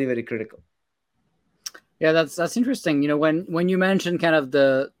what is very, very critical. Yeah, that's interesting. You know, when you mentioned kind of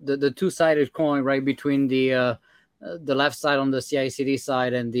the two-sided coin, right, between the left side on the CI/CD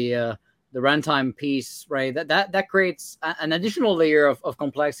side and the runtime piece, right? That creates an additional layer of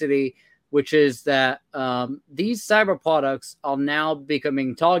complexity, which is that these cyber products are now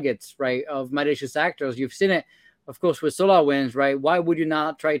becoming targets, right, of malicious actors. You've seen it, of course, with SolarWinds, right? Why would you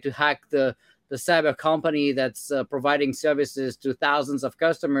not try to hack the the cyber company that's providing services to thousands of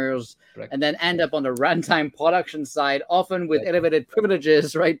customers, Correct. and then end up on the runtime production side, often with elevated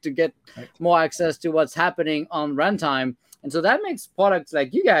privileges, right, to get more access to what's happening on runtime. And so that makes products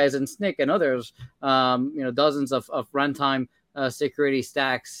like you guys and Snyk and others, dozens of runtime security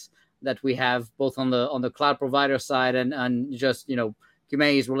stacks that we have both on the cloud provider side and just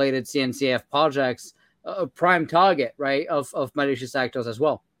Kubernetes related CNCF projects, a prime target, right, of malicious actors as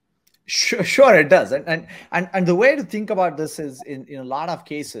well. Sure, it does. And the way to think about this is in a lot of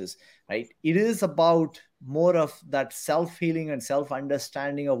cases, right, it is about more of that self-healing and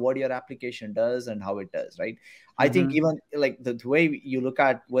self-understanding of what your application does and how it does, right? I think even like the way you look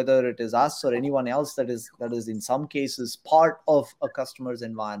at whether it is us or anyone else that is in some cases part of a customer's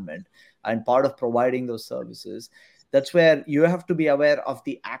environment and part of providing those services, that's where you have to be aware of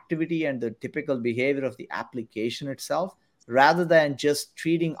the activity and the typical behavior of the application itself, rather than just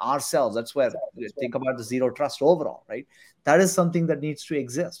treating ourselves. That's where think about the zero trust overall, right? That is something that needs to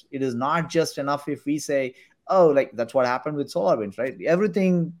exist. It is not just enough if we say, oh, like that's what happened with SolarWinds, right?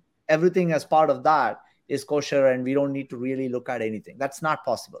 Everything as part of that is kosher and we don't need to really look at anything. That's not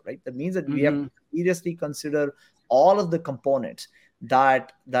possible, right? That means that we have to seriously consider all of the components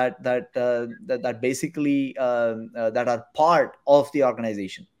that basically that are part of the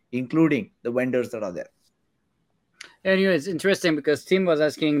organization, including the vendors that are there. And it's interesting because Tim was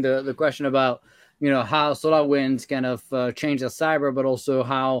asking the question about how SolarWinds kind of changed the cyber, but also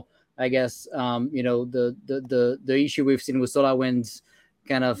how I guess the issue we've seen with SolarWinds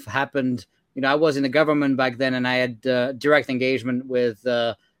kind of happened. I was in the government back then, and I had direct engagement with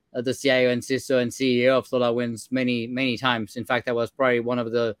the CIO and CISO and CEO of SolarWinds many times. In fact, I was probably one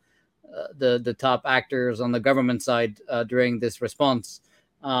of the top actors on the government side during this response.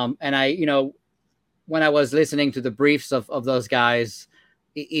 And I when I was listening to the briefs of those guys,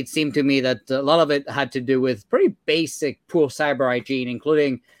 it seemed to me that a lot of it had to do with pretty basic poor cyber hygiene,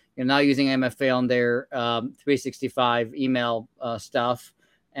 including not using MFA on their 365 email stuff.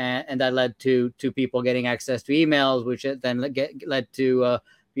 And that led to people getting access to emails, which then led to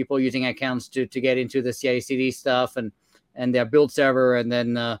people using accounts to get into the CI/CD stuff and their build server. And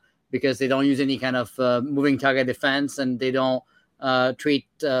then because they don't use any kind of moving target defense and they don't treat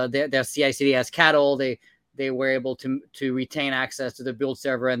their CI/CD as cattle, they were able to retain access to the build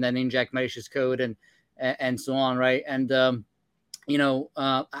server and then inject malicious code and so on, right? And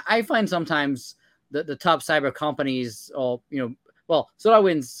I find sometimes the top cyber companies, or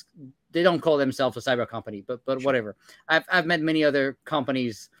SolarWinds, they don't call themselves a cyber company, but whatever. I've met many other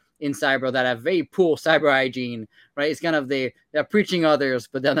companies in cyber that have very poor cyber hygiene, right? It's kind of they're preaching others,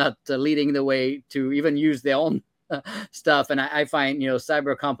 but they're not leading the way to even use their own stuff. And I find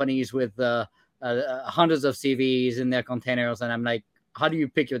cyber companies with hundreds of CVs in their containers, and I'm like, how do you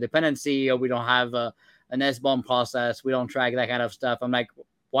pick your dependency? Or we don't have an SBOM process, we don't track that kind of stuff. I'm like,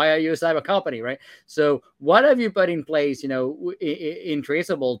 why are you a cyber company, right? So what have you put in place in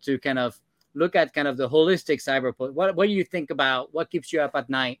Traceable to kind of look at kind of the holistic cyber? What do you think about? What keeps you up at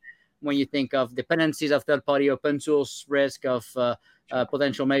night when you think of dependencies of third-party open source, risk of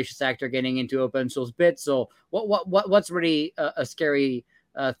potential malicious actor getting into open source bits? So what's really a scary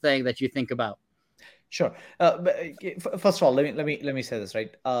thing that you think about? Sure. First of all, let me say this,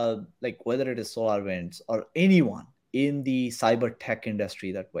 right? Like whether it is SolarWinds or anyone in the cyber tech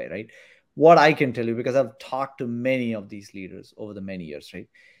industry that way, right? What I can tell you, because I've talked to many of these leaders over the many years, right?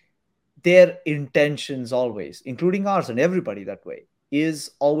 Their intentions always, including ours and everybody that way,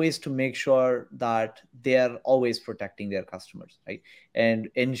 is always to make sure that they're always protecting their customers, right? And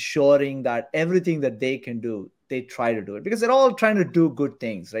ensuring that everything that they can do, they try to do it, because they're all trying to do good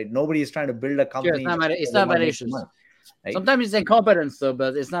things, right? Nobody is trying to build a company. Sure, it's not malicious. Right? Sometimes it's incompetence, though,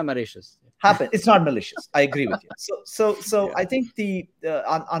 but it's not malicious. It's not malicious. I agree with you. So yeah. I think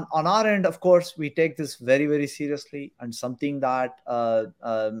on our end, of course, we take this very, very seriously, and something that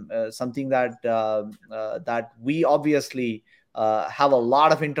we obviously have a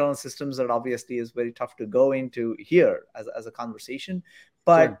lot of internal systems that obviously is very tough to go into here as a conversation.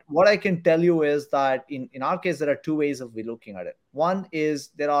 But sure, what I can tell you is that in our case, there are two ways of looking at it. One is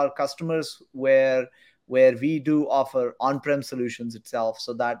there are customers where we do offer on-prem solutions itself,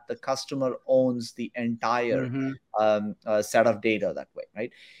 so that the customer owns the entire set of data that way,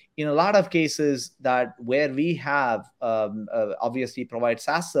 right? In a lot of cases that where we have obviously provide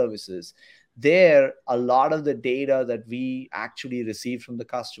SaaS services, there a lot of the data that we actually receive from the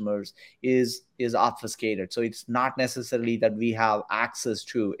customers is obfuscated. So it's not necessarily that we have access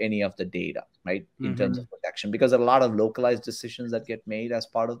to any of the data, right, in terms Mm-hmm. of protection, because there are a lot of localized decisions that get made as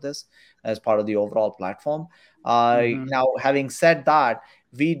part of this, as part of the overall platform. Mm-hmm. Now, having said that,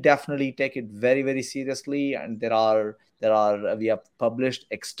 we definitely take it very, very seriously, and we have published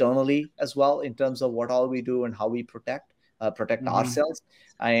externally as well in terms of what all we do and how we protect Mm-hmm. ourselves,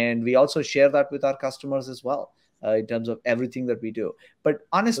 and we also share that with our customers as well, in terms of everything that we do. But So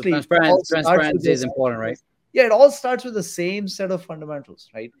honestly, it all starts with transparency is this. important, right? Yeah, it all starts with the same set of fundamentals,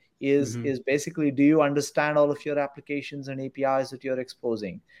 right? is Mm-hmm. is basically, do you understand all of your applications and APIs that you're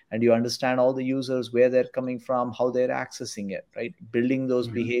exposing, and you understand all the users, where they're coming from, how they're accessing it, right? Building those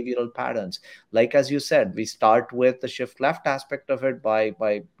Mm-hmm. behavioral patterns. Like, as you said, we start with the shift left aspect of it,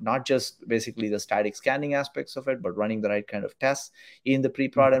 by not just basically the static scanning aspects of it, but running the right kind of tests in the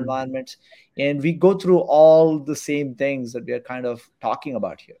pre-prod Mm-hmm. environments. And we go through all the same things that we are kind of talking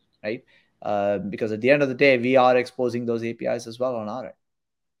about here, right? Because at the end of the day, we are exposing those APIs as well on our end,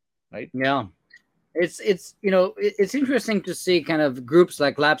 right? Yeah. It's it's interesting to see kind of groups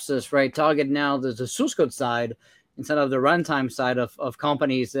like Lapsus, right, target now the source code side instead of the runtime side of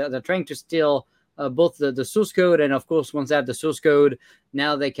companies. They're trying to steal both the source code, and of course, once they have the source code,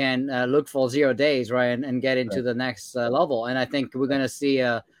 now they can look for 0 days, right, and get into Right. the next level. And I think we're going to see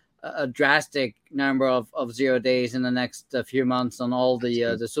a drastic number of 0 days in the next few months on all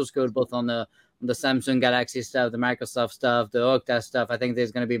the source code, both on the Samsung Galaxy stuff, the Microsoft stuff, the Okta stuff. I think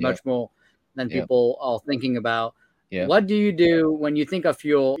there's going to be Yeah. much more than Yeah. people are thinking about. Yeah. What do you do when you think of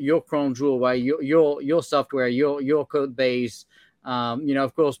your crown jewel, right? Your software, your code base.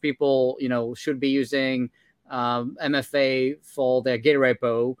 Of course, people should be using MFA for their Git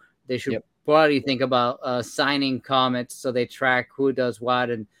repo. They should Yep. probably think about signing commits so they track who does what,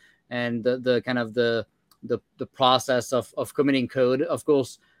 and the kind of the process of committing code. Of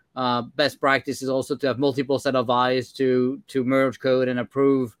course, best practice is also to have multiple set of eyes to merge code and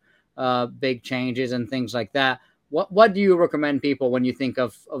approve big changes and things like that. What do you recommend people when you think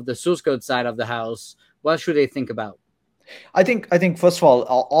of the source code side of the house? What should they think about? I think first of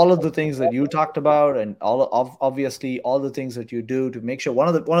all of the things that you talked about, and obviously all the things that you do to make sure, one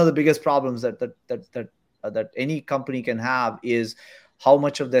of the biggest problems that any company can have is how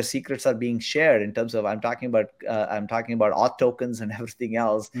much of their secrets are being shared, in terms of, I'm talking about auth tokens and everything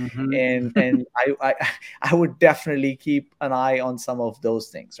else. Mm-hmm. And I would definitely keep an eye on some of those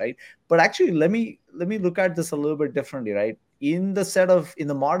things, right? But actually, let me look at this a little bit differently, right? In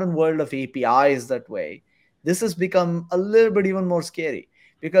the modern world of APIs, that way, this has become a little bit even more scary,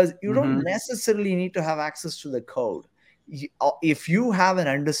 because you Mm-hmm. don't necessarily need to have access to the code. If you have an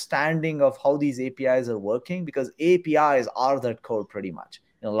understanding of how these APIs are working, because APIs are that code pretty much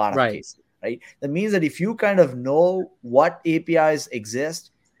in a lot of Right. cases, right? That means that if you kind of know what APIs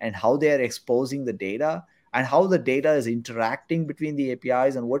exist, and how they are exposing the data, and how the data is interacting between the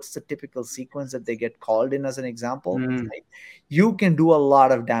APIs, and what's the typical sequence that they get called in, as an example, Mm-hmm. right? You can do a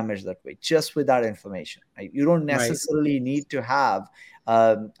lot of damage that way, just with that information, right? You don't Right. necessarily need to have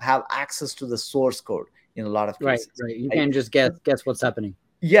access to the source code in a lot of Right. cases, Right. You right? can't just guess what's happening.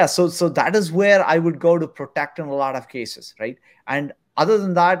 Yeah, so that is where I would go to protect in a lot of cases, right? And other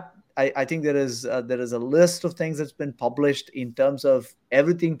than that, I think there is a list of things that's been published in terms of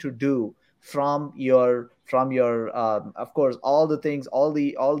everything to do from your of course, all the things, all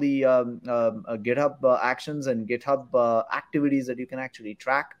the GitHub actions and GitHub activities that you can actually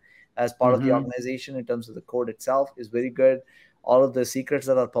track as part of the Mm-hmm. organization. In terms of the code itself, is very good. All of the secrets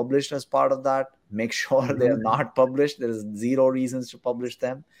that are published as part of that, make sure they Mm-hmm. are not published. There is zero reasons to publish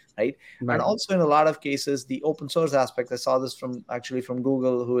them, right? And Right. also, in a lot of cases, the open source aspect, I saw this from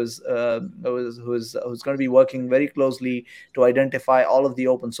Google, who's going to be working very closely to identify all of the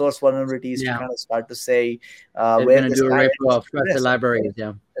open source vulnerabilities, to Yeah. kind of start to say They're where gonna this do a kind repo of of trusted risk, libraries.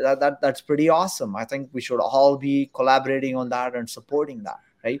 right? Yeah. That's pretty awesome. I think we should all be collaborating on that and supporting that,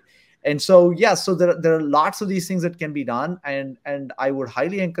 right? And so, yeah, so there are lots of these things that can be done, and I would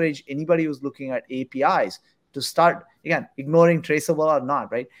highly encourage anybody who's looking at APIs to start, again, ignoring traceable or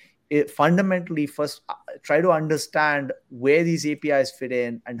not, right? Fundamentally, first, try to understand where these APIs fit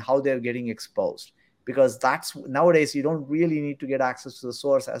in and how they're getting exposed, because that's, nowadays, you don't really need to get access to the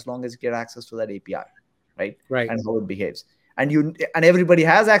source, as long as you get access to that API, right? Right. And how it behaves, and everybody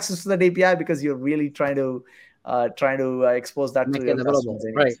has access to that API, because you're really trying to expose that to Make it your available. customers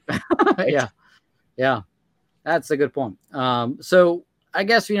Right. anyways, right? Yeah. Yeah. That's a good point. So I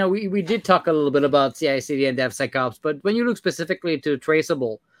guess we did talk a little bit about CI/CD and DevSecOps, but when you look specifically to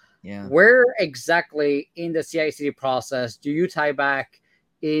traceable, Yeah. where exactly in the CI/CD process do you tie back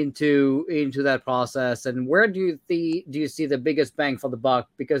into that process, and where do you see the biggest bang for the buck?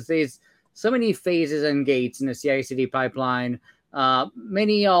 Because there's so many phases and gates in the CI/CD pipeline.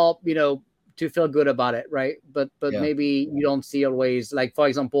 Many are, to feel good about it, right? But Yeah. maybe you don't see always. Like, for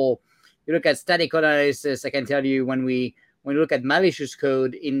example, you look at static code analysis. I can tell you when you look at malicious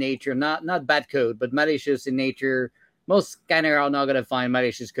code in nature, not bad code, but malicious in nature, most scanners are not going to find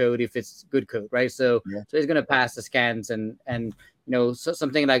malicious code if it's good code, right? So it's going to pass the scans, and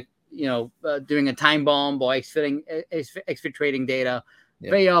something like doing a time bomb or exfiltrating data.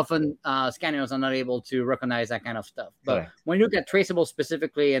 Very often, scanners are not able to recognize that kind of stuff. But when you look at traceable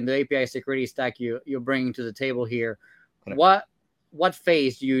specifically and the API security stack you're bringing to the table here, what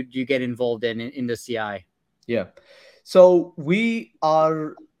phase do you get involved in the CI? Yeah. So we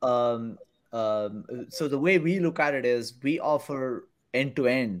are. So the way we look at it is we offer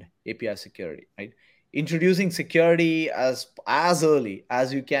end-to-end API security, right? Introducing security as early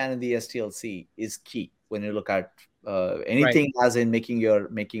as you can in the SDLC is key when you look at anything as in making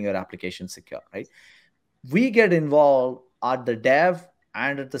your application secure, right? We get involved at the dev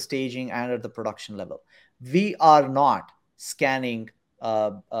and at the staging and at the production level. We are not scanning. We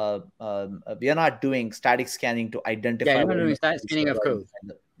are not doing static scanning to identify. You're not doing static scanning of code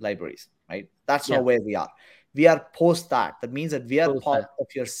libraries, right? That's not where we are. We are post that. That means that we are part of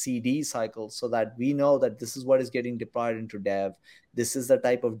your CD cycle, so that we know that this is what is getting deployed into dev. This is the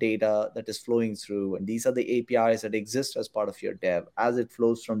type of data that is flowing through, and these are the APIs that exist as part of your dev as it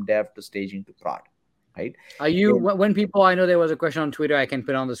flows from dev to staging to prod. Right? Are you when people? I know there was a question on Twitter. I can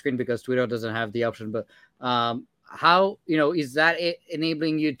put on the screen because Twitter doesn't have the option. But how is that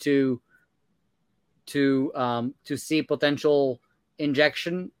enabling you to see potential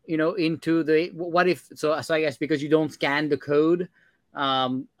injection into the what if so I guess because you don't scan the code,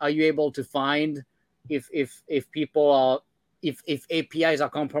 are you able to find if people are if APIs are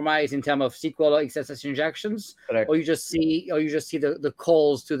compromised in terms of SQL or XSS injections? Correct. Or you just see the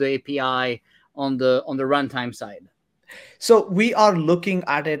calls to the API on the runtime side? So we are looking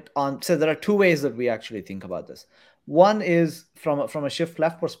at it so there are two ways that we actually think about this. One is from a shift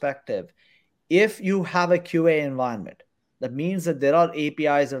left perspective. If you have a QA environment, that means that there are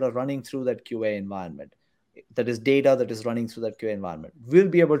APIs that are running through that QA environment. That is data that is running through that QA environment. We'll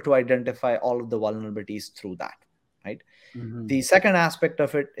be able to identify all of the vulnerabilities through that, right? Mm-hmm. The second aspect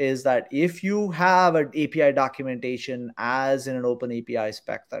of it is that if you have an API documentation as in an open API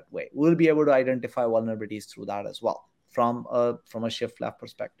spec that way, we'll be able to identify vulnerabilities through that as well from a shift left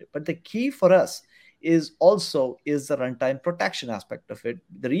perspective. But the key for us is the runtime protection aspect of it.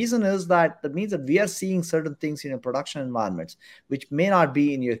 The reason is that means that we are seeing certain things in your production environments which may not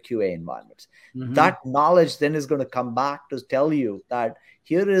be in your QA environments. Mm-hmm. That knowledge then is going to come back to tell you that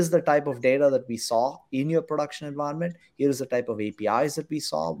here is the type of data that we saw in your production environment. Here is the type of APIs that we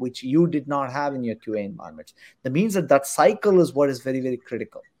saw, which you did not have in your QA environments. That means that cycle is what is very, very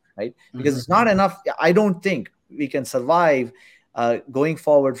critical, right? Because it's not enough. I don't think we can survive going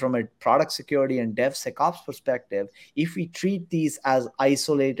forward from a product security and DevSecOps perspective if we treat these as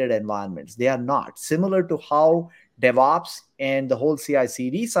isolated environments. They are not. Similar to how DevOps and the whole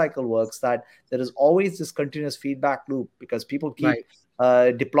CI/CD cycle works, that there is always this continuous feedback loop because people keep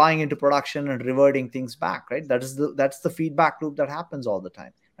deploying into production and reverting things back, right? That's the feedback loop that happens all the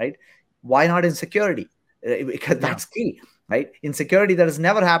time, right? Why not in security? Because that's key. Right? In security, that has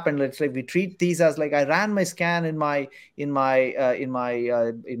never happened. Let's like we treat these as like I ran my scan in my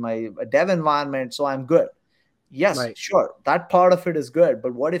dev environment, so I'm good. Yes, sure, that part of it is good.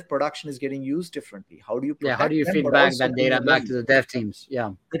 But what if production is getting used differently? How do you how do you feed back that data back to the dev teams?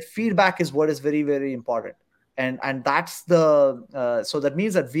 Yeah, that feedback is what is very, very important, and that's the so that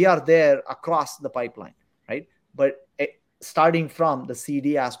means that we are there across the pipeline, right? But starting from the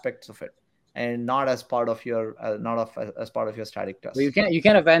CD aspects of it. And not as part of your as part of your static test. Well, you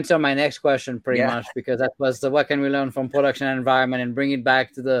kind of answer my next question pretty much, because that was what can we learn from production environment and bring it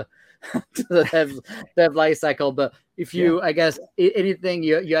back to the to the dev life cycle. But if you I guess anything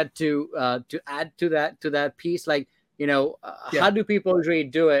you had to add to that piece, like how do people usually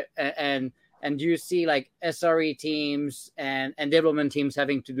do it, and do you see like SRE teams and development teams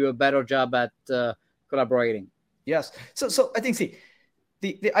having to do a better job at collaborating? Yes. So I think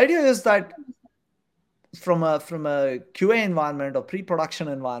the idea is that from a QA environment or pre-production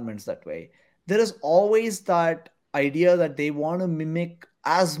environments that way, there is always that idea that they want to mimic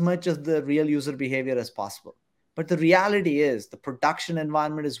as much of the real user behavior as possible. But the reality is the production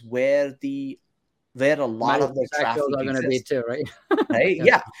environment is where a lot of the traffic are going to be too, right? Right?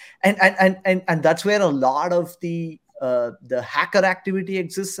 Yeah. And that's where a lot of the hacker activity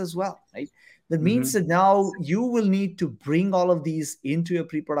exists as well, right? That means that now you will need to bring all of these into your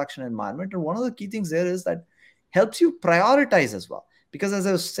pre-production environment. And one of the key things there is that helps you prioritize as well. Because as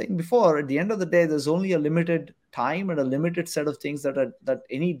I was saying before, at the end of the day, there's only a limited time and a limited set of things that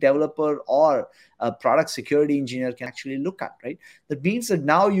any developer or a product security engineer can actually look at, right? That means that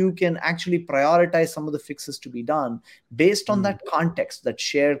now you can actually prioritize some of the fixes to be done based on that context, that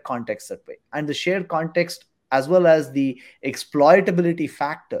shared context that way. And the shared context, as well as the exploitability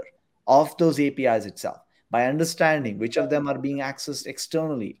factor of those APIs itself, by understanding which of them are being accessed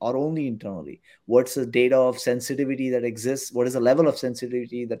externally or only internally. What's the data of sensitivity that exists? What is the level of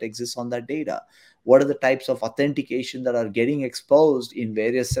sensitivity that exists on that data? What are the types of authentication that are getting exposed in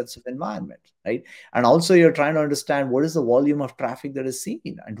various sets of environments, right? And also you're trying to understand what is the volume of traffic that is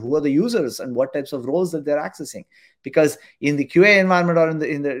seen and who are the users and what types of roles that they're accessing. Because in the QA environment or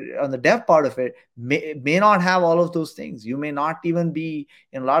on the dev part of it, may not have all of those things. You may not even be,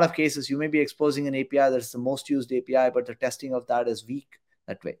 in a lot of cases, you may be exposing an API that's the most used API, but the testing of that is weak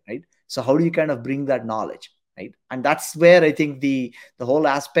that way, right? So how do you kind of bring that knowledge, right? And that's where I think the whole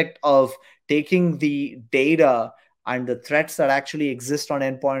aspect of taking the data and the threats that actually exist on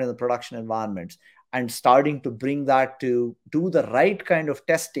endpoint in the production environments and starting to bring that to do the right kind of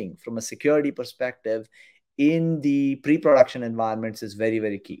testing from a security perspective in the pre-production environments is very,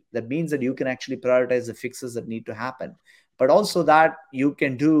 very key. That means that you can actually prioritize the fixes that need to happen, but also that you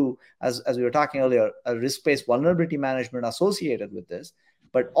can do, as we were talking earlier, a risk-based vulnerability management associated with this,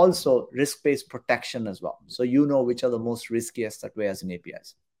 but also risk-based protection as well. So you know which are the most riskiest that way as in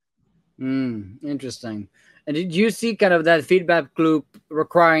APIs. Interesting. And did you see kind of that feedback loop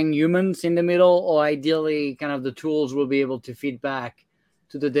requiring humans in the middle, or ideally kind of the tools will be able to feed back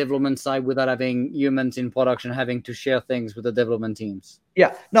to the development side without having humans in production having to share things with the development teams?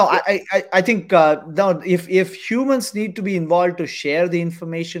 Yeah, no, I think no, if humans need to be involved to share the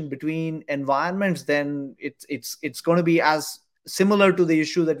information between environments, then it's going to be as similar to the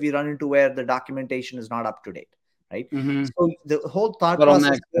issue that we run into where the documentation is not up to date, right? So the whole thought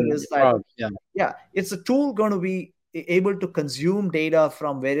process is that it's a tool going to be able to consume data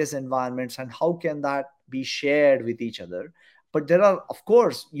from various environments, and how can that be shared with each other? But there are, of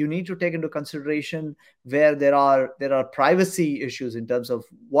course, you need to take into consideration where there are privacy issues in terms of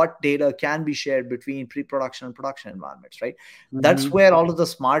what data can be shared between pre-production and production environments, right? That's where all of the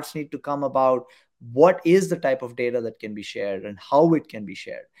smarts need to come about. What is the type of data that can be shared and how it can be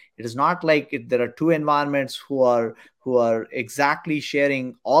shared? It is not like there are two environments who are exactly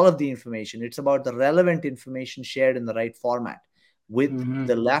sharing all of the information. It's about the relevant information shared in the right format with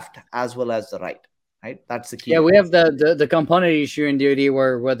the left as well as the right. Right, that's the key. Yeah, we have the component issue in DoD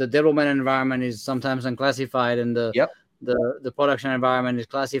where the development environment is sometimes unclassified and the production environment is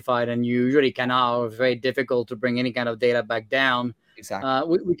classified, and you usually cannot. It's very difficult to bring any kind of data back down.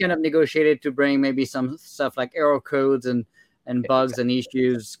 Exactly. We kind of negotiated to bring maybe some stuff like error codes and bugs and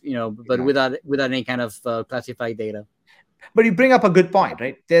issues, but without any kind of classified data. But you bring up a good point,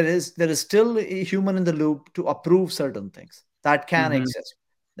 right? There is still a human in the loop to approve certain things that can exist.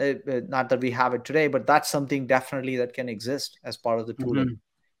 Not that we have it today, but that's something definitely that can exist as part of the tooling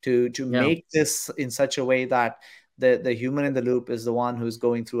to make this in such a way that the human in the loop is the one who's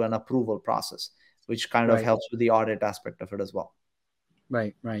going through an approval process, which kind of helps with the audit aspect of it as well.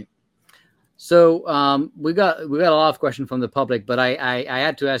 Right. So we got a lot of questions from the public, but I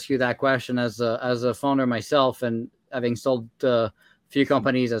had to ask you that question as a founder myself and having sold a few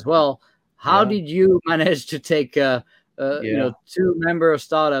companies as well. How did you manage to take 2 member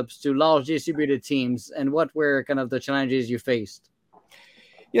startups to large distributed teams, and what were kind of the challenges you faced?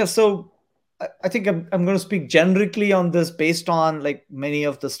 Yeah, so I think I'm going to speak generically on this based on like many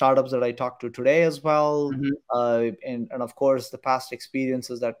of the startups that I talked to today as well, and of course the past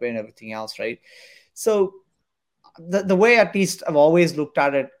experiences that way and everything else, right? So the way at least I've always looked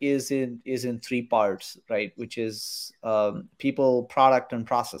at it is in 3 parts, right? Which is people, product, and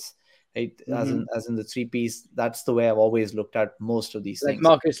process. Right? As in the 3 Ps, that's the way I've always looked at most of these like things.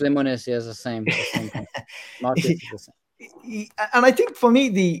 Marcus Lemonis is the same Marcus is the same. And I think for me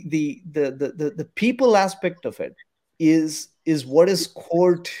the people aspect of it is what is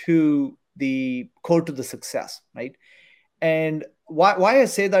core to the success, right? And why I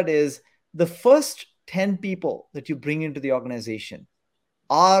say that is the first 10 people that you bring into the organization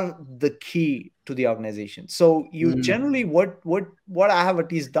are the key to the organization. So you generally, what I have at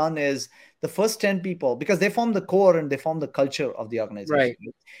least done is the first 10 people, because they form the core and they form the culture of the organization. Right.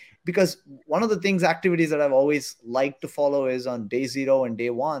 Because one of the activities that I've always liked to follow is on day 0 and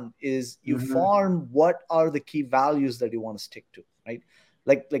day 1 is you form what are the key values that you want to stick to, right?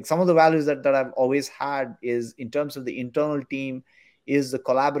 Like some of the values that I've always had is in terms of the internal team, is the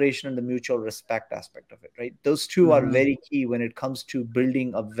collaboration and the mutual respect aspect of it, right? Those two are very key when it comes to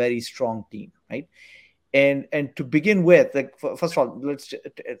building a very strong team, right? And to begin with, like first of all,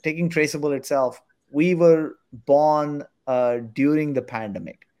 taking Traceable itself, we were born during the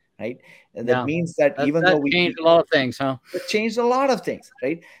pandemic, right? And that means that even though that changed a lot of things, huh? it changed a lot of things,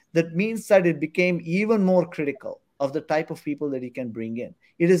 right? That means that it became even more critical of the type of people that you can bring in.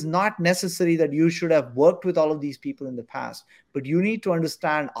 It is not necessary that you should have worked with all of these people in the past, but you need to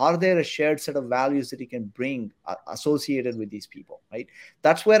understand, are there a shared set of values that you can bring associated with these people, right?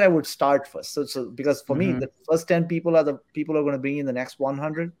 That's where I would start first. So because for me, the first 10 people are the people who are going to bring in the next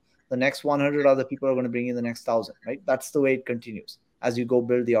 100. The next 100 are the people who are going to bring in the next 1,000, right? That's the way it continues as you go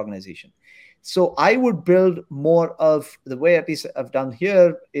build the organization. So I would build more of the way, at least I've done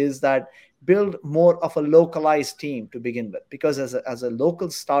here, is that build more of a localized team to begin with. Because as a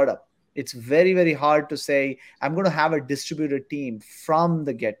local startup, it's very, very hard to say, I'm going to have a distributed team from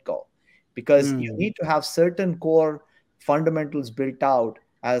the get-go. Because you need to have certain core fundamentals built out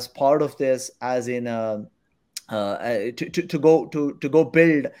as part of this, as in to go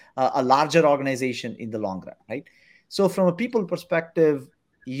build a larger organization in the long run, right? So from a people perspective,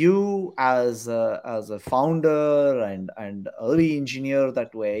 you as a founder and early engineer,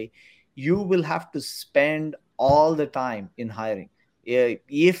 that way you will have to spend all the time in hiring.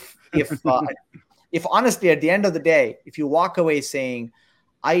 If honestly, at the end of the day, if you walk away saying,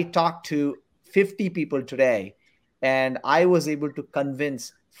 I talked to 50 people today and I was able to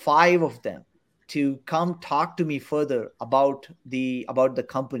convince 5 of them to come talk to me further about the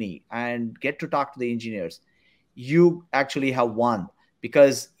company and get to talk to the engineers, you actually have won.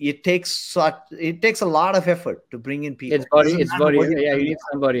 Because it takes a lot of effort to bring in people. It's body. Yeah, you need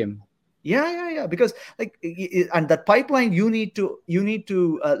somebody. Yeah. Because and that pipeline, you need to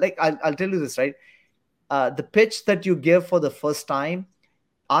like, I'll tell you this, right? The pitch that you give for the first time,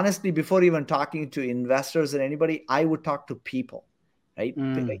 honestly, before even talking to investors or anybody, I would talk to people, right?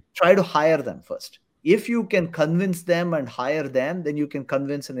 Like, try to hire them first. If you can convince them and hire them, then you can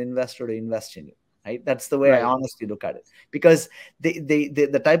convince an investor to invest in you. Right? That's the way I honestly look at it, because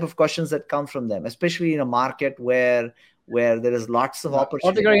the type of questions that come from them, especially in a market where there is lots of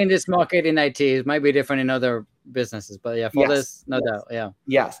opportunity. Particularly in this market in IT, it might be different in other businesses, but yeah, for this, no doubt, yeah.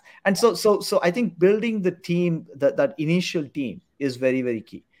 Yes, and so I think building the team, that initial team, is very, very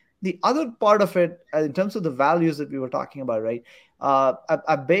key. The other part of it, in terms of the values that we were talking about, right?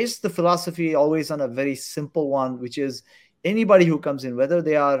 I based the philosophy always on a very simple one, which is, anybody who comes in, whether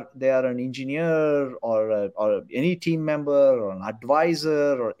they are an engineer or any team member or an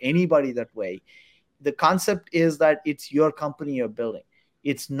advisor or anybody that way, the concept is that it's your company you're building.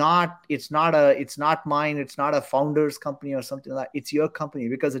 It's not mine. It's not a founder's company or something like that. It's your company,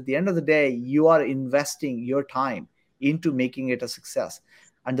 because at the end of the day, you are investing your time into making it a success.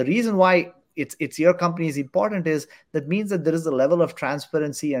 And the reason why it's your company is important is that means that there is a level of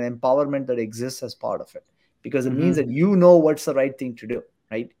transparency and empowerment that exists as part of it. Because it means that you know what's the right thing to do,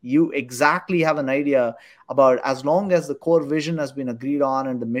 right? You exactly have an idea about, as long as the core vision has been agreed on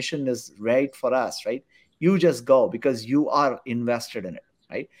and the mission is right for us, right? You just go, because you are invested in it,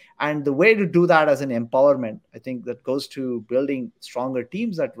 right? And the way to do that as an empowerment, I think that goes to building stronger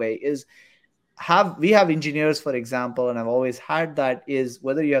teams that way, is we have engineers, for example, and I've always had that, is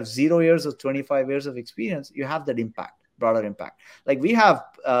whether you have 0 years or 25 years of experience, you have that broader impact. Like, we have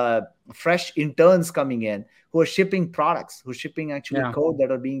fresh interns coming in who are shipping products, who are shipping code that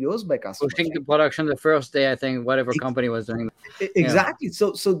are being used by customers. Pushing the production the first day, I think, whatever company was doing. Exactly.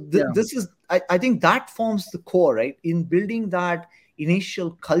 So this is, I think that forms the core, right? In building that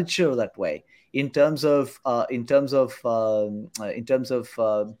initial culture that way, in terms of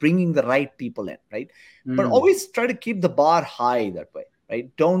bringing the right people in, right? But always try to keep the bar high that way. Right?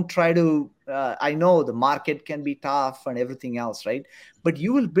 Don't try to. I know the market can be tough and everything else, right? But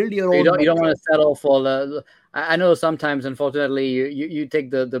you will build your own. You don't want to settle for the. I know sometimes, unfortunately, you take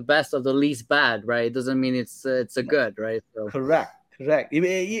the best of the least bad, right? It doesn't mean it's a good, right? So. Correct.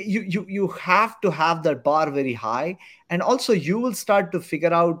 You have to have that bar very high, and also you will start to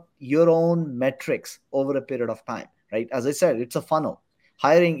figure out your own metrics over a period of time, right? As I said, it's a funnel.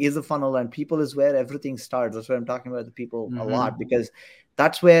 Hiring is a funnel, and people is where everything starts. That's why I'm talking about the people a lot, because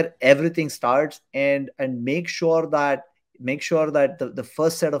that's where everything starts. And make sure that the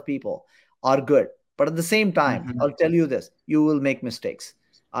first set of people are good. But at the same time, I'll tell you this: you will make mistakes.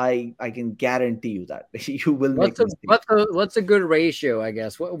 I can guarantee you that you will make mistakes. What's a good ratio, I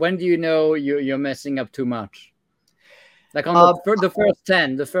guess? When do you know you're messing up too much? Like on the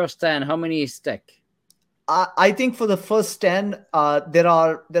first 10, how many stick? I think for the first 10, there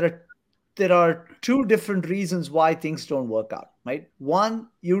are there are two different reasons why things don't work out, right? One,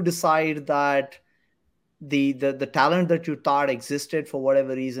 you decide that the talent that you thought existed for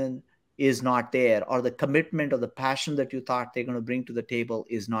whatever reason is not there, or the commitment or the passion that you thought they're going to bring to the table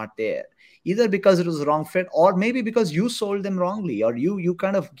is not there, either because it was a wrong fit, or maybe because you sold them wrongly, or you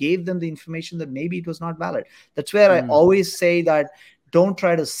kind of gave them the information that maybe it was not valid. That's where I always say that don't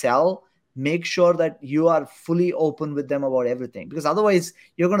try to sell. Make sure that you are fully open with them about everything, because otherwise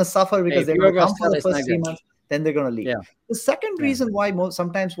you're going to suffer, because they're going to come for the first 3 months, then they're going to leave. Yeah. The second reason why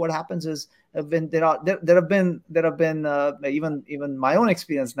sometimes what happens is, when there have been even my own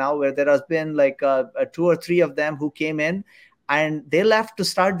experience now, where there has been like two or three of them who came in and they left to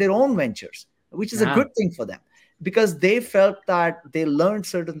start their own ventures, which is a good thing for them, because they felt that they learned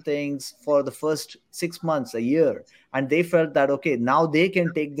certain things for the first 6 months, a year, and they felt that, okay, now they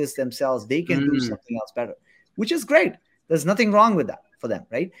can take this themselves, they can do something else better, which is great. There's nothing wrong with that for them,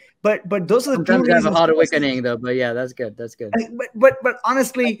 right? But those are the two reasons. Have a hard awakening, though. But yeah, that's good. That's good. But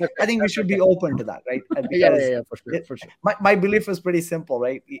honestly, I think we should be open to that, right? Because yeah, for sure. My belief is pretty simple,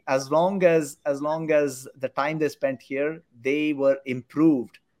 right? As long as the time they spent here, they were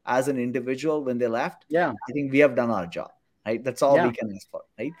improved as an individual when they left. Yeah, I think we have done our job, right? That's all we can ask for,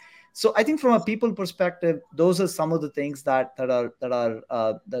 right? So I think from a people perspective, those are some of the things that are.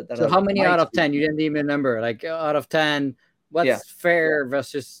 So how many out of 10? You didn't even remember, like out of 10. What's fair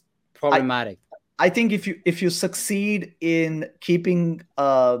versus problematic? I think if you succeed in keeping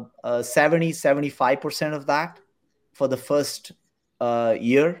 70-75% of that for the first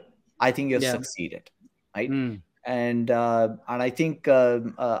year, I think you've succeeded, right? And I think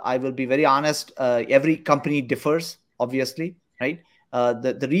I will be very honest. Every company differs, obviously, right?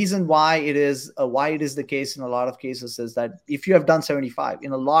 The reason why it is the case in a lot of cases is that if you have done 75,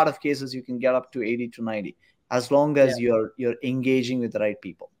 in a lot of cases you can get up to 80 to 90, as long as you're engaging with the right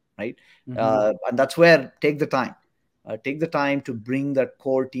people, right? And that's where take the time to bring that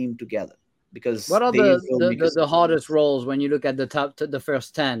core team together, because what are the hardest roles when you look at the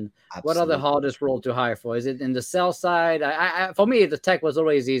first 10? Absolutely. What are the hardest role to hire for? Is it in the sales side? For me, the tech was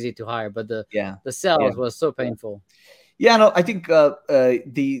always easy to hire, but the sales was so painful. Yeah, no, I think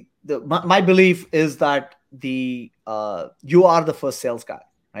my belief is that you are the first sales guy,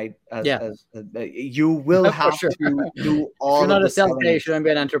 right? You will have to do all. If you're not a sales guy, you shouldn't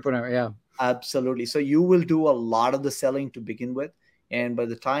be an entrepreneur. Yeah, absolutely. So you will do a lot of the selling to begin with, and by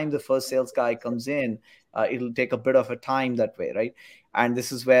the time the first sales guy comes in, it'll take a bit of a time that way, right? And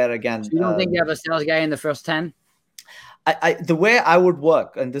this is where, again, so you don't think you have a sales guy in the first 10? The way I would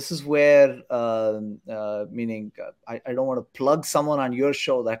work, and this is where, meaning I don't want to plug someone on your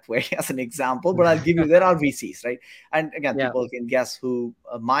show that way as an example, but I'll give you, there are VCs, right? And again, people can guess who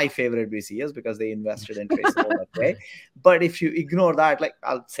my favorite VC is, because they invested in Traceable that way. But if you ignore that, like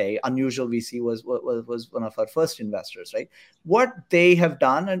I'll say Unusual VC was one of our first investors, right? What they have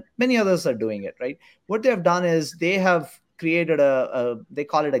done, and many others are doing it, right? What they have done is they have created they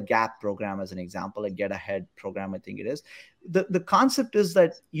call it a GAP program, as an example, a Get Ahead program, I think it is. The concept is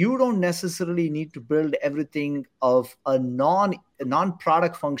that you don't necessarily need to build everything of a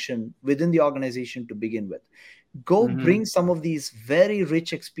non-product function within the organization to begin with. Go bring some of these very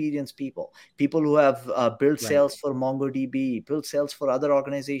rich, experienced people who have built sales for MongoDB, built sales for other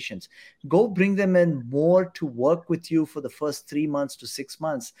organizations. Go bring them in more to work with you for the first 3 months to 6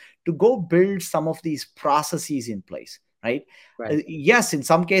 months to go build some of these processes in place. Right? Yes, in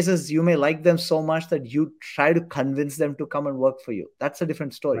some cases you may like them so much that you try to convince them to come and work for you. That's a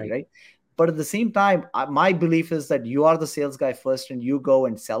different story, right? But at the same time, my belief is that you are the sales guy first and you go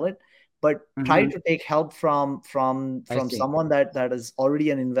and sell it, but try to take help from someone that is already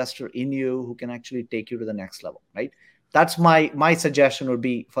an investor in you, who can actually take you to the next level, right? That's my suggestion would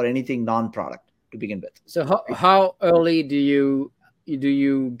be for anything non-product to begin with. So how early do you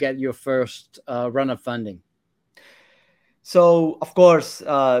get your first run of funding? So, of course,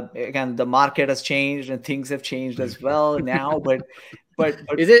 again, the market has changed and things have changed as well now. But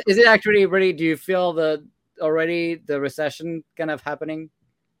is it actually ready? Do you feel already the recession kind of happening?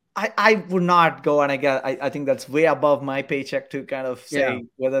 I would not go, and I think that's way above my paycheck to kind of say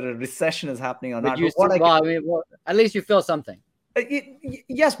whether a recession is happening or not. At least you feel something.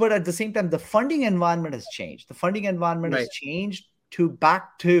 Yes, but at the same time, the funding environment has changed. The funding environment has changed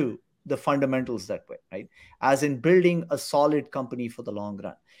back to the fundamentals that way, right? As in building a solid company for the long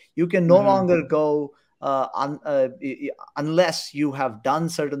run. You can no longer go unless you have done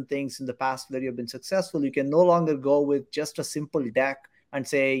certain things in the past where you've been successful. You can no longer go with just a simple deck and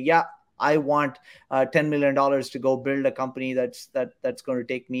say, yeah, I want $10 million to go build a company that's going to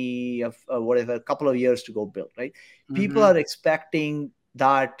take me a couple of years to go build, right? People are expecting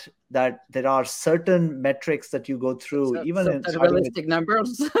that there are certain metrics that you go through, even in Certain starting with realistic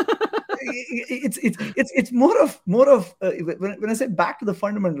numbers. it's more of when I say back to the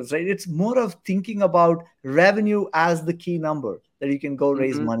fundamentals, right? It's more of thinking about revenue as the key number that you can go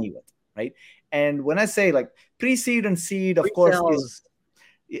raise Mhm. money with, right? And when I say like pre-seed and seed, of course, is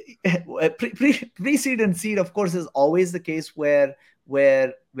Pre-sales. pre-seed and seed, of course, is always the case where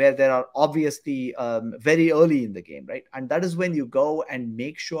there are obviously very early in the game, right? And that is when you go and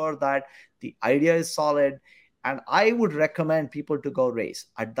make sure that the idea is solid. And I would recommend people to go raise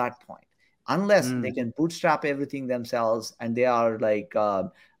at that point, unless they Mm. can bootstrap everything themselves and they are like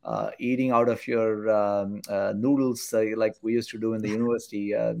eating out of your noodles, like we used to do in the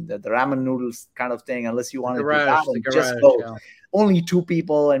university, the ramen noodles kind of thing. Unless you want to do that The and just garage, go yeah. only two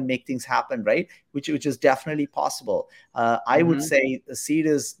people and make things happen, right? Which is definitely possible. I would Mhm. say the seed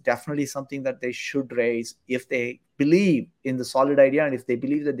is definitely something that they should raise if they believe in the solid idea and if they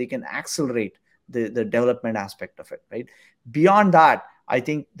believe that they can accelerate the development aspect of it, right? Beyond that, I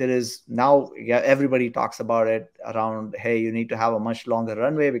think there is now, yeah, everybody talks about it around, hey, you need to have a much longer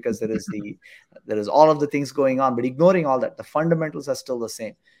runway because there is all of the things going on. But ignoring all that, the fundamentals are still the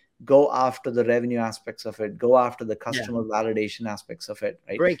same. Go after the revenue aspects of it, go after the Yeah. customer validation aspects of it,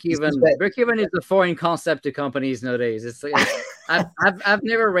 right? Break This is even. where Break even is a foreign concept to companies nowadays. It's like I've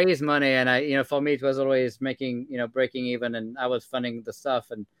never raised money, and for me it was always making breaking even, and I was funding the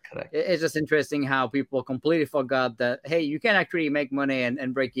stuff, and correct. it's just interesting how people completely forgot that hey, you can actually make money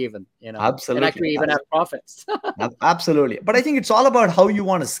and break even, and Absolutely. actually even have profits. Absolutely. But I think it's all about how you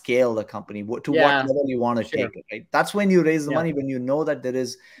want to scale the company, to what Yeah, level you want to sure. take it, right? That's when you raise the Yeah, money, when you know that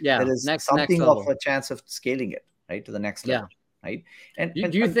yeah. there is Next something of level. a chance of scaling it, right, to the next Yeah. level, right?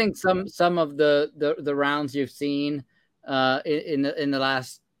 Do you think some of the rounds you've seen in the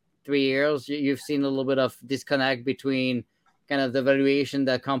last 3 years, you've seen a little bit of disconnect between kind of the valuation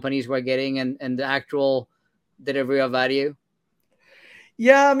that companies were getting and the actual delivery of value?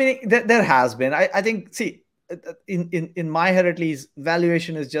 Yeah, I mean, there has been. I think, see, in my head at least,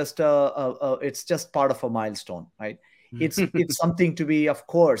 valuation is just it's just part of a milestone, right? It's something to be, of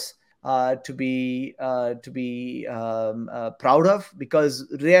course, to be proud of,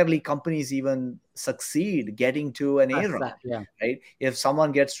 because rarely companies even succeed getting to an A That's round, that, yeah. right? If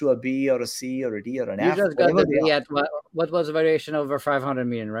someone gets to a B or a C or a D or an You F, just got whatever the they B are, at what was the valuation over 500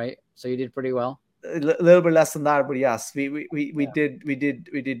 million, right? So you did pretty well. a little bit less than that, but yes, we Yeah.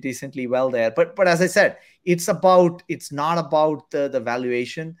 did decently well there. But as I said, it's not about the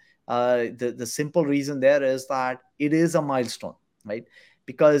valuation. The simple reason there is that it is a milestone, right?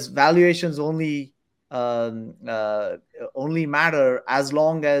 Because valuations um, uh, only matter as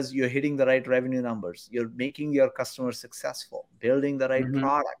long as you're hitting the right revenue numbers, you're making your customers successful, building the right Hmm.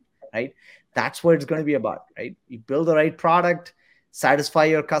 product, right? That's what it's going to be about, right? You build the right product, satisfy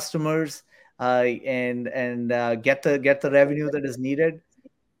your customers, and get the revenue that is needed.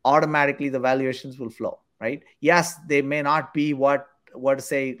 Automatically the valuations will flow, right? Yes, they may not be what to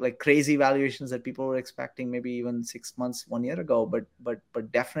say, like crazy valuations that people were expecting maybe even 6 months, 1 year ago,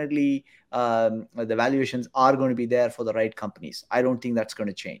 but definitely the valuations are going to be there for the right companies. I don't think that's going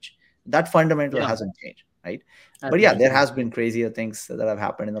to change. That fundamental Yeah, hasn't changed, right? that's But yeah, there interesting. has been crazier things that have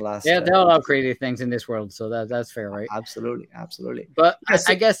happened in the last Yeah, there are a lot of crazy things in this world, so that's fair, right? absolutely, absolutely. But Yes.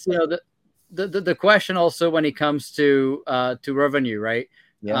 I guess the question also when it comes to revenue, right?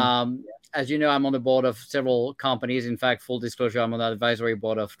 Yeah. Um, as you know, I'm on the board of several companies. In fact, full disclosure, I'm on the advisory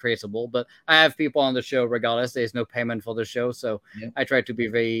board of Traceable. But I have people on the show regardless. There's no payment for the show, so Yeah. I try to be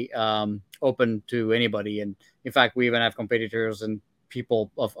very open to anybody. And in fact, we even have competitors and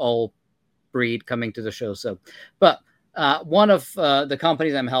people of all breed coming to the show. So, but one of the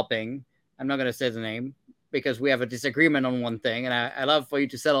companies I'm helping, I'm not going to say the name because we have a disagreement on one thing, and I love for you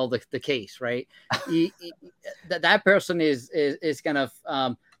to settle the case, right? That person is kind of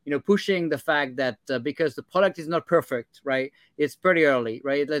pushing the fact that because the product is not perfect, right? It's pretty early,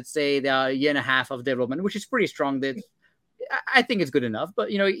 right? Let's say there are a year and a half of development, which is pretty strong. That I think it's good enough, but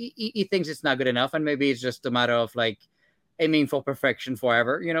he thinks it's not good enough, and maybe it's just a matter of like aiming for perfection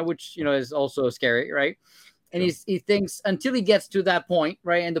forever, which is also scary, right? And Sure. he thinks until he gets to that point,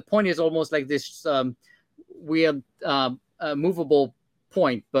 right? And the point is almost like this weird movable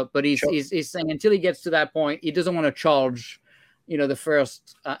point, but Sure. he's saying until he gets to that point, he doesn't want to charge, the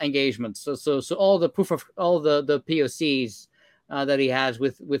first engagement. So all the proof of all the POCs that he has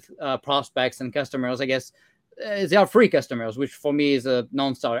with prospects and customers, I guess. They are free customers, which for me is a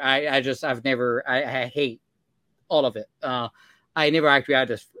non-starter. I hate all of it. I never actually had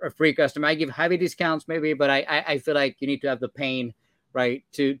a free customer. I give heavy discounts maybe, but I feel like you need to have the pain, right,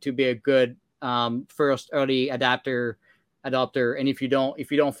 to be a good first early adapter adopter, and if you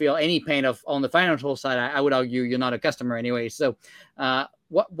don't feel any pain on the financial side, I would argue you're not a customer anyway. So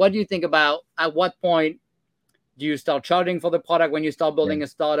what do you think about, at what point do you start charging for the product when you start building a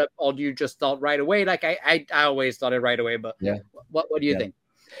startup, or do you just start right away? Like I always started right away, but what do you think?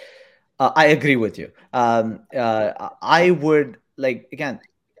 I agree with you. I would, like, again,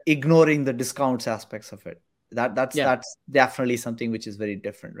 ignoring the discounts aspects of it. That's definitely something which is very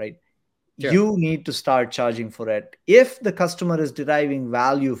different, right? Sure. You need to start charging for it if the customer is deriving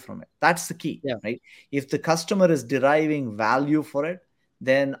value from it. That's the key, right? If the customer is deriving value for it,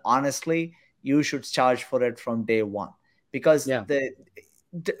 then honestly, you should charge for it from day one. Because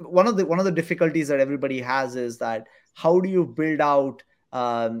one of the difficulties that everybody has is that how do you build out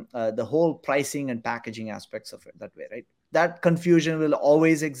the whole pricing and packaging aspects of it that way, right? That confusion will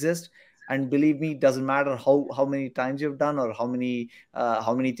always exist. And believe me, it doesn't matter how many times you've done or how many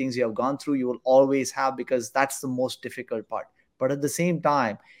things you have gone through, you will always have, because that's the most difficult part. But at the same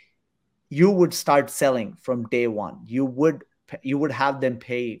time, you would start selling from day one. You would have them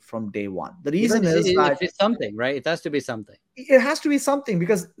pay from day one. The reason is that it's something, right? It has to be something. It has to be something,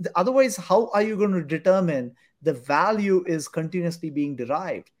 because otherwise, how are you going to determine the value is continuously being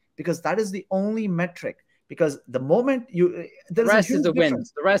derived? Because that is the only metric. Because the moment the rest is the wind.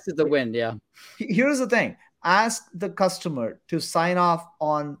 The rest is the wind. Yeah. Here's the thing: ask the customer to sign off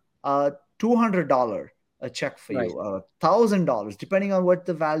on a $200 a check for you, $1,000, depending on what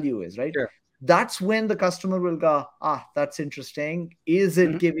the value is, right? Sure. That's when the customer will go, that's interesting. Is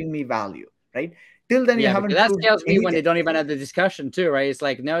it giving me value, right? Till then, you haven't. That scares me when they don't even have the discussion too, right? It's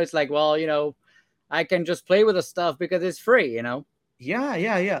like, no, it's like, well, I can just play with the stuff because it's free, Yeah.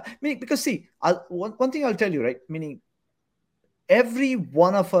 I mean, because see, one thing I'll tell you, right? Meaning, every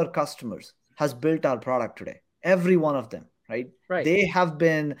one of our customers has built our product today. Every one of them, right? They have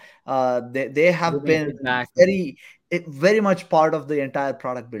been, they have been very much part of the entire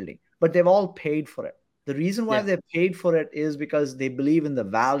product building. But they've all paid for it. The reason why they paid for it is because they believe in the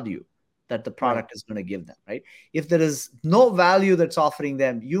value that the product is going to give them, right? If there is no value that's offering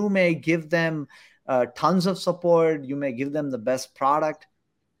them, you may give them tons of support, you may give them the best product,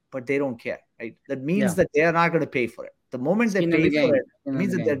 but they don't care, right? That means that they are not going to pay for it. The moment they pay for it, it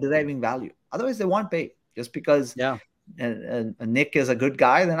means that they're deriving value. Otherwise, they won't pay. Just because Nick is a good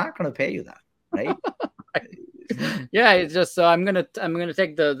guy, they're not going to pay you that, right? It's just, so I'm gonna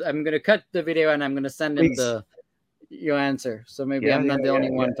cut the video and I'm gonna send him your answer. So maybe I'm not the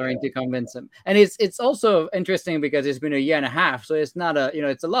only one trying to convince him. And it's also interesting because it's been a year and a half, so it's not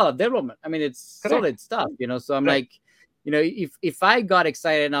it's a lot of development. I mean, it's solid stuff, so I'm like, if I got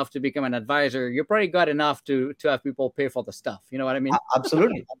excited enough to become an advisor, you probably got enough to have people pay for the stuff. You know what I mean?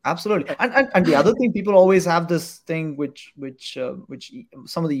 Absolutely. And the other thing, people always have this thing, which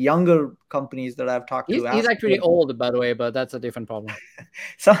some of the younger companies that I've talked to. He's actually old, by the way, but that's a different problem.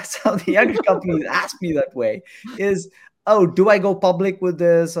 Some of the younger companies ask me that way is, oh, do I go public with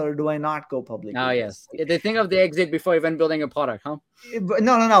this or do I not go public? Oh, yes. They think of the exit before even building a product, huh?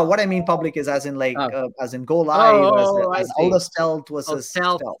 No. What I mean public is as in as in go live, as all the stealth versus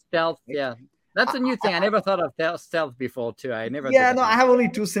stealth. Yeah. That's a new thing. I never thought of stealth before too. I have only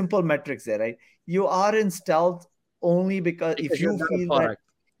two simple metrics there, right? You are in stealth only because if you feel that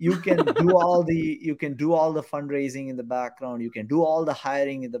you can do all the fundraising in the background, you can do all the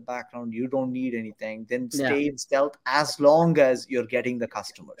hiring in the background, you don't need anything, then stay in stealth as long as you're getting the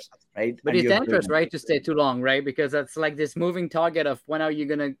customers, right? But it's dangerous, right, to stay too long, right? Because that's like this moving target of when are you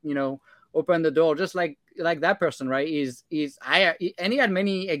gonna open the door, just like that person, right? And he had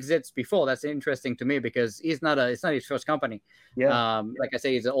many exits before. That's interesting to me because it's not his first company. Like I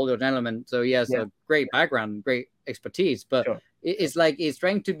say, he's an older gentleman, so he has a great background, great expertise, but it's like he's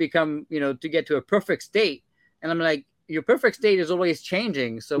trying to become, to get to a perfect state. And I'm like, your perfect state is always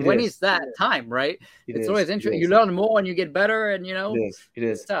changing. So when is that time, right? It's always interesting. You learn more and you get better, and it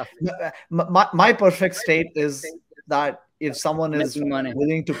is tough. My perfect state is that if someone is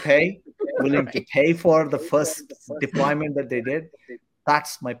willing to pay for the first deployment that they did,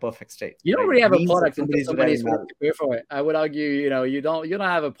 that's my perfect state. You don't really have a product until somebody's willing to pay for it. I would argue, you don't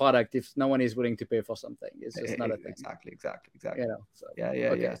have a product if no one is willing to pay for something. It's just not a thing. Exactly. So,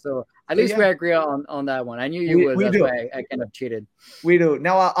 So at least we agree on that one. I knew you would. That's why I kind of cheated. We do.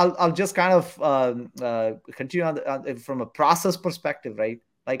 Now I'll just kind of continue on from a process perspective, right?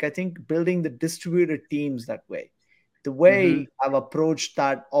 Like, I think building the distributed teams that way, the way I've approached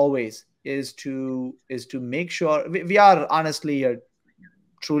that always is to make sure we are honestly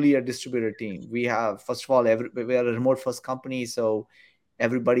truly a distributed team. We have, first of all, we are a remote first company, so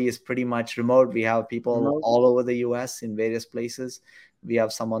everybody is pretty much remote. We have people all over the US in various places. We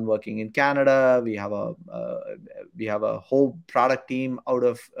have someone working in Canada. We have a whole product team out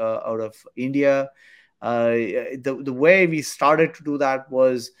of India. The way we started to do that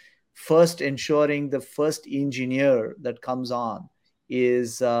was first ensuring the first engineer that comes on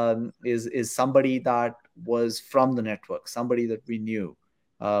is somebody that was from the network, somebody that we knew,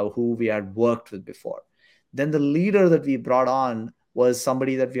 who we had worked with before. Then the leader that we brought on was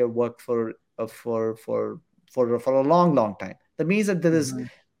somebody that we have worked for a long time. That means that there is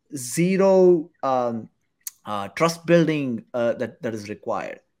zero trust building that is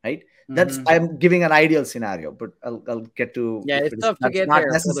required, right? That's, I'm giving an ideal scenario, but I'll get to, yeah, it's tough to that's get not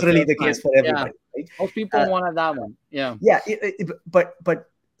there necessarily the case for everybody, right? Most people wanted that one. Yeah. But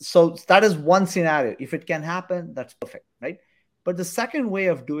so that is one scenario. If it can happen, that's perfect, right? But the second way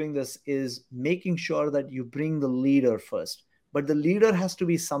of doing this is making sure that you bring the leader first. But the leader has to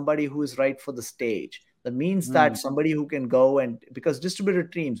be somebody who is right for the stage. That means that somebody who can go and, because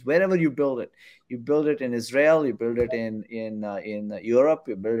distributed teams, wherever you build it in Israel, you build it in Europe,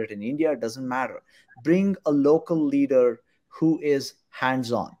 you build it in India, it doesn't matter. Bring a local leader who is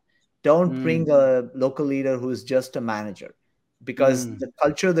hands-on. Don't bring a local leader who is just a manager, because the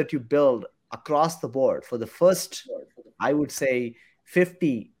culture that you build across the board for the first, I would say,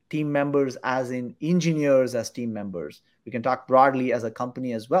 50 team members, as in engineers as team members, we can talk broadly as a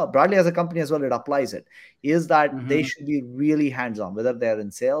company as well. Broadly as a company as well, it applies it, is that they should be really hands-on, whether they're in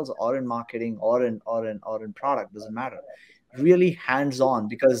sales or in marketing or in product, doesn't matter. Really hands-on,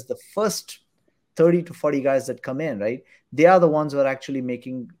 because the first 30 to 40 guys that come in, right, they are the ones who are actually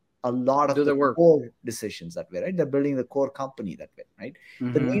making a lot of the core decisions that way, right? They're building the core company that way, right?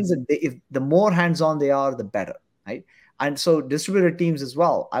 That means that if the more hands-on they are, the better, right? And so distributed teams as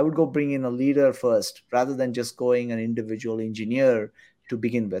well, I would go bring in a leader first rather than just going an individual engineer to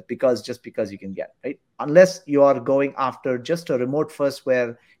begin with, because you can get, right? Unless you are going after just a remote first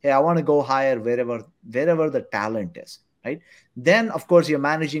where, hey, I want to go hire wherever the talent is, right? Then of course you're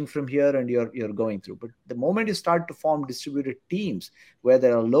managing from here and you're going through. But the moment you start to form distributed teams where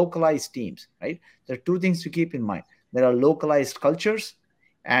there are localized teams, right? There are two things to keep in mind. There are localized cultures,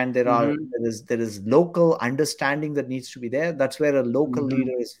 and there is local understanding that needs to be there. That's where a local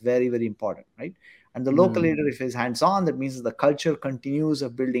leader is very, very important, right? And the local leader, if he's hands-on, that means that the culture continues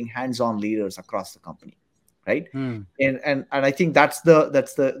of building hands-on leaders across the company, right? And I think that's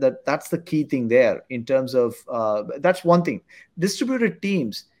the key thing there in terms of that's one thing. Distributed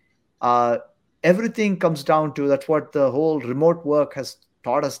teams, everything comes down to, that's what the whole remote work has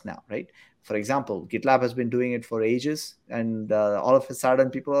taught us now, right? For example, GitLab has been doing it for ages, and all of a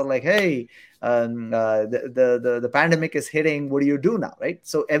sudden people are like, hey, the pandemic is hitting, what do you do now, right?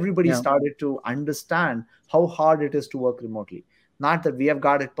 So everybody started to understand how hard it is to work remotely. Not that we have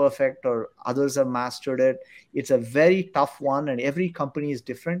got it perfect or others have mastered it. It's a very tough one, and every company is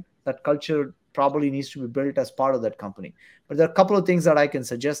different. That culture probably needs to be built as part of that company. But there are a couple of things that I can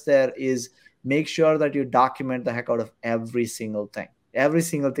suggest there is make sure that you document the heck out of every single thing. Every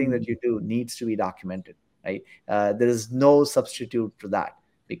single thing that you do needs to be documented, right? There is no substitute for that,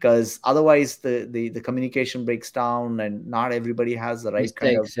 because otherwise the communication breaks down and not everybody has the right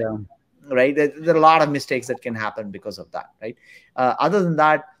mistakes, kind of, right? There are a lot of mistakes that can happen because of that, right? Other than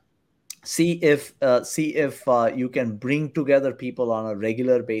that, see if you can bring together people on a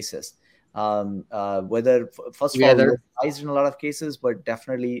regular basis, whether first of all localized in a lot of cases, but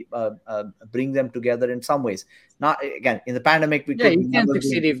definitely bring them together in some ways. Not again in the pandemic, you can't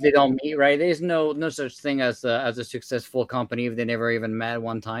succeed if they don't meet, right? There's no such thing as a successful company if they never even met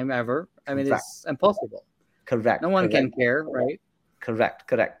one time ever. I mean, it's impossible. Correct. No one can care, right?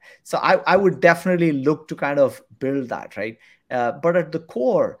 Correct. So I would definitely look to kind of build that, right? But at the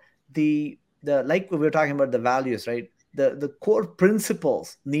core, the like we were talking about the values, right? The core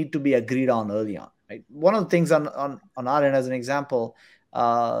principles need to be agreed on early on, right? One of the things on our end, as an example,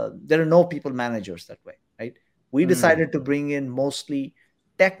 there are no people managers that way, right? We decided to bring in mostly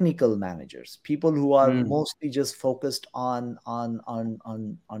technical managers, people who are mostly just focused on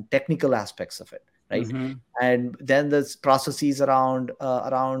technical aspects of it, right? And then there's processes around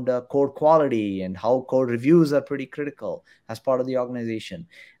code quality and how code reviews are pretty critical as part of the organization.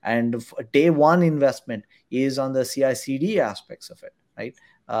 And day one investment is on the CI/CD aspects of it, right?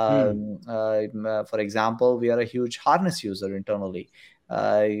 For example, we are a huge harness user internally.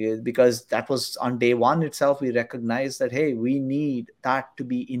 Because that was on day one itself, we recognized that, hey, we need that to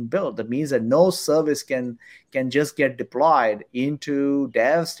be inbuilt. That means that no service can just get deployed into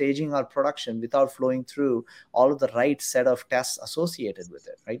dev, staging, or production without flowing through all of the right set of tests associated with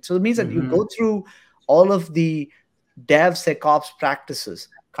it, right? So it means that you go through all of the DevSecOps practices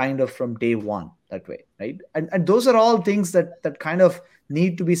kind of from day one that way, right? And those are all things that kind of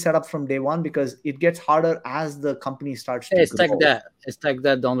need to be set up from day one, because it gets harder as the company starts to It's like grow. that. It's like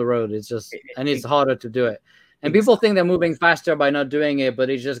that down the road. It's just, and it's It- harder to do it. And people exactly. think they're moving faster by not doing it, but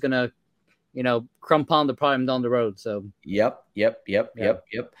it's just gonna, compound the problem down the road. So Yep, yep, yep, yeah. yep,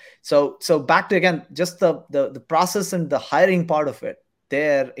 yep. So back to, again, just the process and the hiring part of it.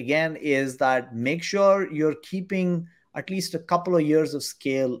 There again is that make sure you're keeping at least a couple of years of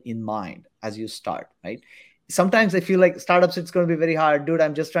scale in mind as you start, right? Sometimes I feel like startups, it's going to be very hard, dude.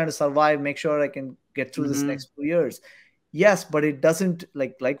 I'm just trying to survive, make sure I can get through this Mm-hmm. next 2 years. Yes, but it doesn't,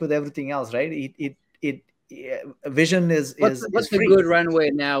 like with everything else, right? Vision is What's a free. good runway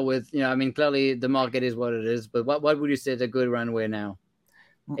now with, I mean, clearly the market is what it is, but what would you say is a good runway now?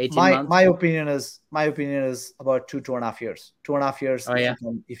 18 my months? my opinion is about 2.5 years. 2.5 years, Oh yeah.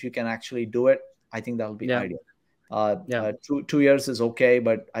 if you can actually do it, I think that'll be Yeah. ideal. Yeah. 2 years is okay,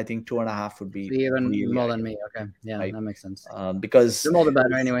 but I think 2.5 would So be even really more than ideal, me. Okay. Yeah, right? that makes sense. Because The more the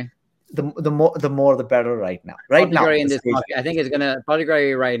better anyway. the more the better right now. Right now, Particularly in the this stage. market. I think it's gonna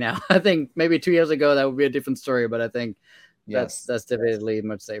particularly right now. I think maybe 2 years ago that would be a different story, but I think that's Yes, definitely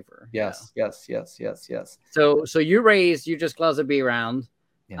much safer. Yeah. yes, yes, yes, yes, yes, So you just closed a B round.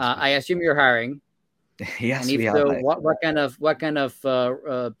 yes. I assume you're hiring. And Yes, if we are so, high. what kind of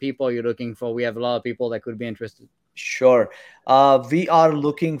people are you looking for? We have a lot of people that could be interested. Sure. We are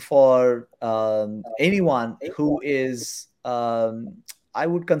looking for anyone who is, I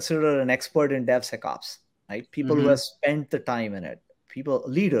would consider an expert in DevSecOps, right? People who Mm-hmm. have spent the time in it, people,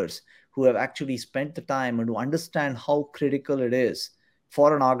 leaders who have actually spent the time and who understand how critical it is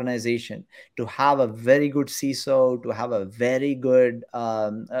for an organization to have a very good CISO, to have a very good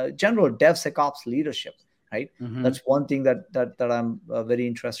general DevSecOps leadership, right? Mm-hmm. That's one thing that I'm very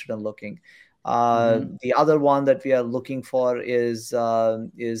interested in looking. Mm-hmm. The other one that we are looking for is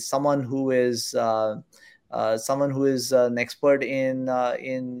someone who is an expert in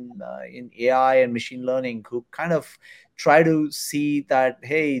AI and machine learning, who kind of try to see that,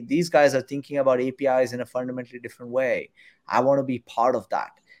 hey, these guys are thinking about APIs in a fundamentally different way. I want to be part of that,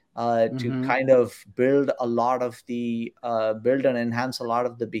 to Mm-hmm. kind of build and enhance a lot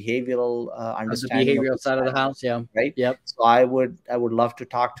of the behavioral On the understanding of behavioral the side of the stack, house, yeah. right? Yep. So I would love to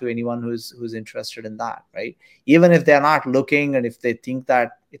talk to anyone who's interested in that, right? Even if they're not looking, and if they think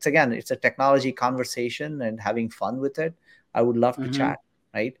that it's a technology conversation and having fun with it, I would love to Mm-hmm. chat,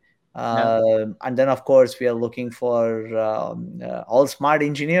 right? Yep. And then of course we are looking for all smart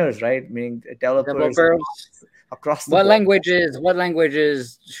engineers, right? Meaning developers Developers. across the What board. languages? What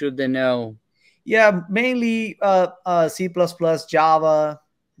languages should they know? Yeah, mainly C++, Java,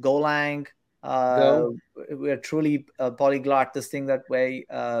 Golang. Uh, Go. we're truly polyglot this thing that way,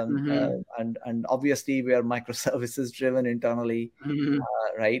 Mm-hmm. and obviously we are microservices driven internally, Mm-hmm.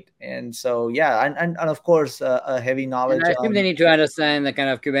 right? And so yeah, and of course a heavy And knowledge I assume they on. need to understand the kind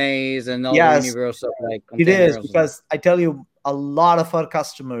of Kubernetes and all the Yes, universal like it is, containers. And, because I tell you, a lot of our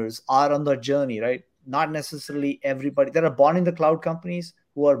customers are on the journey, right? Not necessarily everybody. There are born in the cloud companies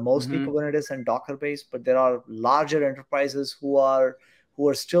who are mostly mm-hmm. Kubernetes and Docker based, but there are larger enterprises who are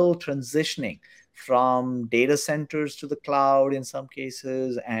still transitioning from data centers to the cloud in some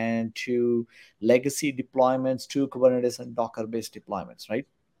cases, and to legacy deployments to Kubernetes and Docker based deployments, right?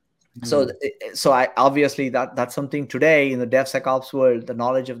 so Mm-hmm. so I obviously that's something today in the DevSecOps world. The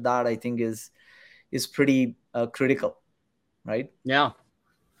knowledge of that, I think, is pretty critical, right? Yeah.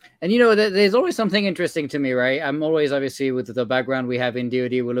 And there's always something interesting to me, right? I'm always obviously with the background we have in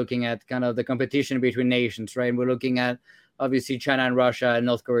DoD, we're looking at kind of the competition between nations, right? And we're looking at obviously China and Russia and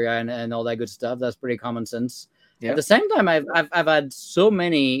North Korea and all that good stuff. That's pretty common sense. At Yeah. the same time, I've had so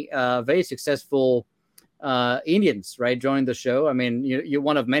many very successful Indians, right, join the show. I mean, you're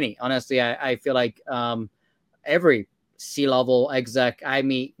one of many. Honestly, I feel like every C-level exec I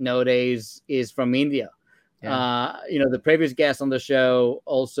meet nowadays is from India. Yeah. The previous guest on the show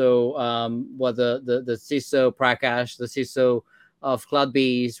also was the CISO Prakash, the CISO of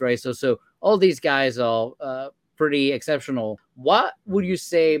CloudBees, right? So all these guys are pretty exceptional. What would you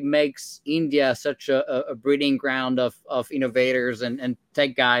say makes India such a breeding ground of innovators and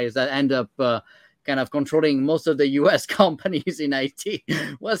tech guys that end up kind of controlling most of the US companies in IT?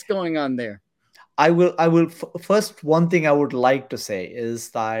 What's going on there? I will first, one thing I would like to say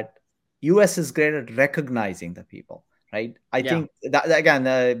is that US is great at recognizing the people, right? I Yeah. think that again,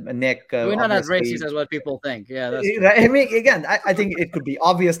 Nick, We're not as obviously. racist as what people think. Yeah, that's true. I mean, again, I think it could be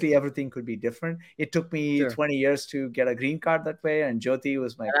obviously everything could be different. It took me Sure. 20 years to get a green card that way, and Jyoti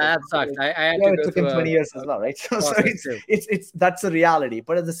was my That sucked. co-founder. I had Yeah, to it go took him through 20 years a as well, right? So process too. it's that's the reality.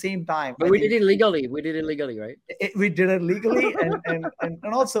 But at the same time, But I we did think it legally. We did it legally, right? we did it legally,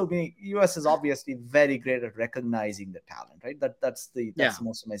 and also being US is obviously very great at recognizing the talent, right? That's Yeah. the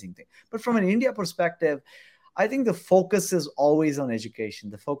most amazing thing. But from an India perspective, I think the focus is always on education.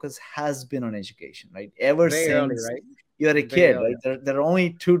 The focus has been on education, right? Ever Very early, since right? you're a Very kid, early. right? There are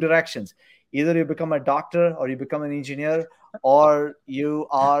only two directions. Either you become a doctor or you become an engineer or you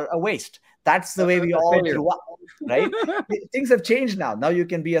are a waste. That's the way we A all failure. grew up, right? Things have changed now. Now you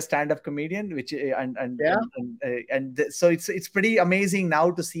can be a stand-up comedian, which Yeah. so it's pretty amazing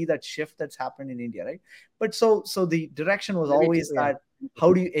now to see that shift that's happened in India, right? But so the direction was Maybe two, always yeah. that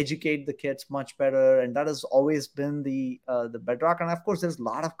how do you educate the kids much better, and that has always been the bedrock. And of course, there's a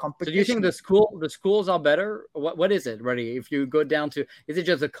lot of So do you think competition. the schools are better? What is it, really? If you go down to, is it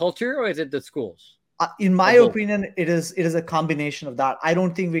just the culture or is it the schools In my or both? opinion, it is a combination of that. I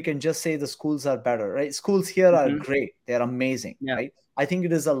don't think we can just say the schools are better, right? Schools here are Hmm. great, they're amazing, Yeah. right? I think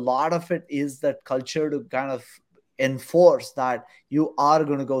it is a lot of it is that culture to kind of enforce that you are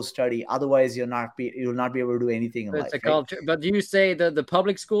going to go study, otherwise you'll not be able to do anything in So it's life, a right? culture. But do you say that the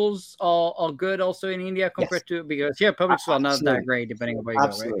public schools are good also in India Yes, compared to, because here public schools are not that absolutely. great depending on where you go,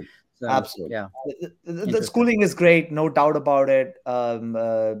 right? Absolutely. So Absolutely. yeah, The interesting. schooling is great, no doubt about it. And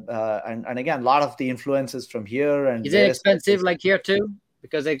again, a lot of the influences from here and Is it various expensive places. like here too?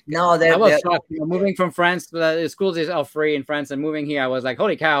 Because No, I was they're shocked. Moving from France, the schools is all free in France, and moving here, I was like,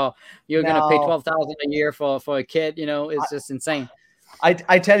 "Holy cow! You're gonna pay no. 12,000 a year for a kid? You know, I, it's just insane." I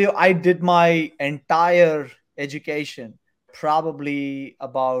tell you, I did my entire education. Probably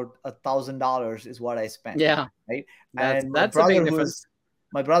about $1,000 is what I spent, Yeah, right? that's And that's a big difference.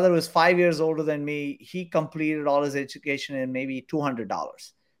 my brother was 5 years older than me. He completed all his education in maybe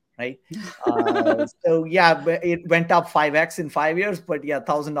 $200, right? So yeah, but it went up 5x in 5 years. But yeah,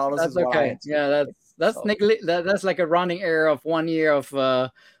 $1,000 That's is what I okay. had spent. Yeah, So that's like a rounding error of 1 year of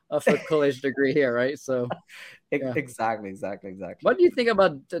a college degree here, right? So yeah. exactly, exactly, exactly. What do you think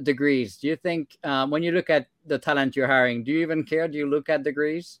about the degrees? Do you think when you look at the talent you're hiring, do you even care? Do you look at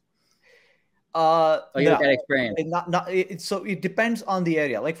degrees or you look No, at experience? so it depends on the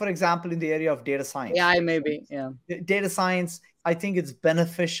area. Like for example, in the area of data science, AI maybe. Yeah. data science, I think it's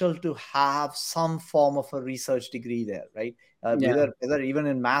beneficial to have some form of a research degree there, right? Yeah. Whether even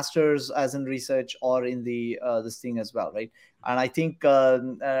in masters as in research or in the this thing as well, right? And I think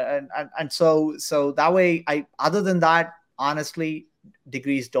and so that way, I other than that, honestly,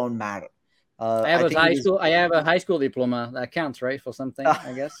 degrees don't matter. I think it is. I have a high school diploma. That counts, right? For something,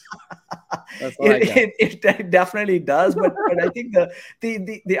 I guess. That's what I got. It definitely does, but I think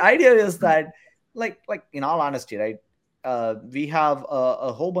the idea is that like in all honesty, right? We have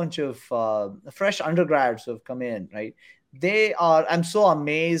a whole bunch of fresh undergrads who have come in, right? I'm so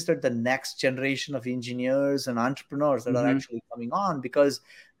amazed at the next generation of engineers and entrepreneurs that are Hmm. actually coming on, because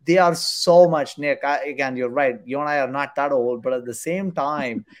they are so much, Nick. Again, you're right. You and I are not that old, but at the same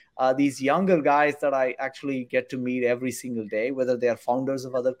time, these younger guys that I actually get to meet every single day, whether they are founders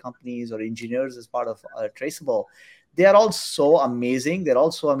of other companies or engineers as part of Traceable, they are all so amazing. They're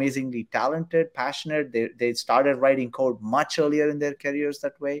also amazingly talented, passionate. They started writing code much earlier in their careers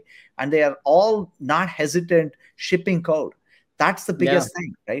that way. And they are all not hesitant shipping code. That's the Yeah. biggest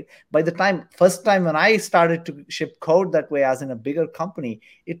thing, right? By the first time when I started to ship code that way as in a bigger company,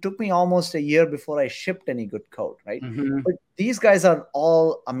 it took me almost a year before I shipped any good code, right? Hmm. But these guys are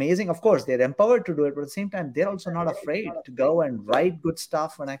all amazing. Of course, they're empowered to do it, but at the same time, they're also not afraid to go and write good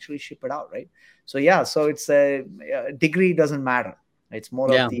stuff and actually ship it out, right? So yeah, so it's a degree doesn't matter. It's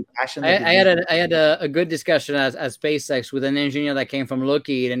more of Yeah. the passion that you I had a good discussion at SpaceX with an engineer that came from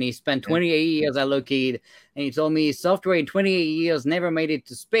Lockheed, and he spent bring. 28 years at Lockheed, and he told me software in 28 years never made it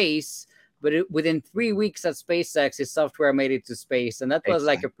to space, but within 3 weeks at SpaceX, his software made it to space, and that was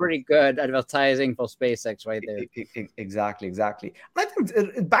like a Exactly. pretty good advertising for SpaceX right there. Exactly, exactly. And I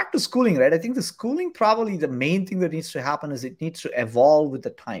think back to schooling, right? I think the schooling, probably the main thing that needs to happen is it needs to evolve with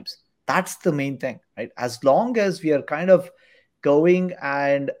the times. That's the main thing, right? As long as we are kind of going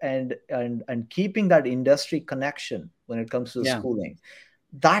and keeping that industry connection when it comes to Yeah, schooling,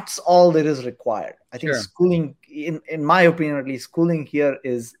 that's all that is required. I think sure. schooling, in my opinion at least, schooling here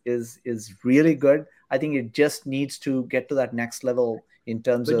is really good. I think it just needs to get to that next level in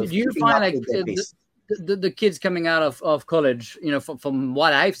terms But do of you keeping find up like with their pace. the kids coming out of college, you know, from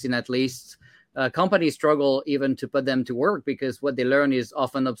what I've seen at least, companies struggle even to put them to work because what they learn is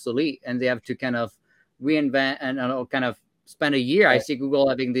often obsolete, and they have to kind of reinvent and kind of spend a year. I see Google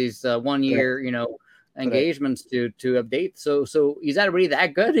having these 1 year, engagements to update. So is that really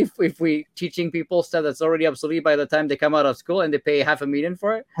that good if we teaching people stuff that's already obsolete by the time they come out of school and they pay $500,000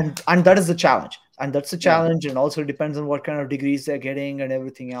 for it? And that is the challenge. And that's the challenge. And also depends on what kind of degrees they're getting and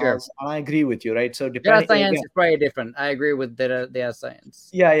everything else. And I agree with you, right? So depending, data science is probably different. I agree with data science.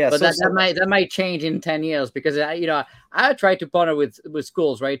 Yeah. But that might change in 10 years because I try to partner with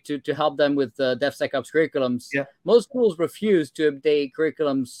schools, right, to help them with DevSecOps curriculums. Yeah. Most schools refuse to update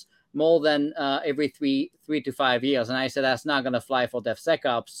curriculums more than every three to 5 years, and I said that's not going to fly for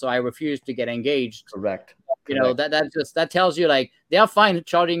DevSecOps, so I refused to get engaged. Correct. That tells you like they're fine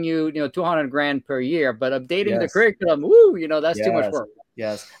charging you $200,000 per year, but updating the curriculum, that's too much work.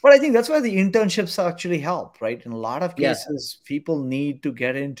 Yes, but I think that's where the internships actually help, right? In a lot of cases, people need to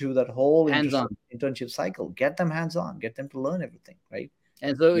get into that whole internship cycle, get them hands-on, get them to learn everything, right?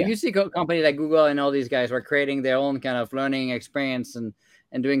 And so you see companies like Google and all these guys were creating their own kind of learning experience and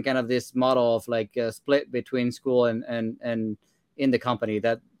doing kind of this model of like a split between school and in the company.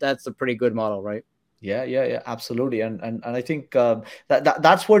 That's a pretty good model, right? Yeah, absolutely. And I think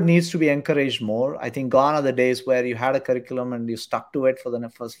that's what needs to be encouraged more. I think gone are the days where you had a curriculum and you stuck to it for the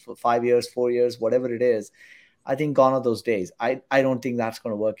first 5 years, 4 years, whatever it is. I think gone are those days. I don't think that's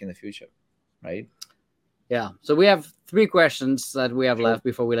going to work in the future, right? Yeah. So we have 3 questions that we have left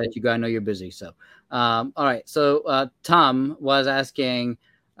before we let you go. I know you're busy. So, all right. So Tom was asking,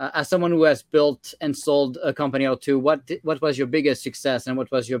 as someone who has built and sold a company or two, what was your biggest success and what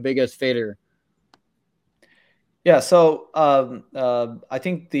was your biggest failure? Yeah. So I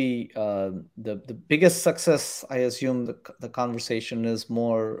think the biggest success, I assume the conversation is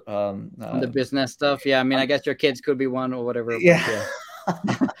more the business stuff. Yeah. I mean, I guess your kids could be one or whatever. Yeah.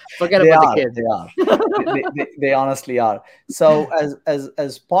 Forget about the kids. They honestly are. So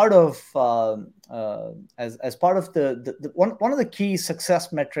as part of as part of the one of the key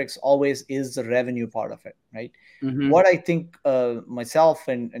success metrics always is the revenue part of it, right? Mm-hmm. What I think myself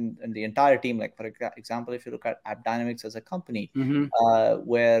and the entire team, like for example, if you look at AppDynamics as a company,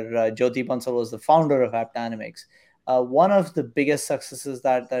 where Jyoti Bansal was the founder of AppDynamics, one of the biggest successes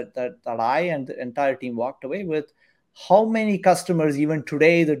that I and the entire team walked away with. How many customers even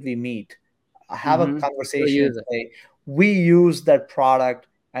today that we meet have a conversation and say, we use that product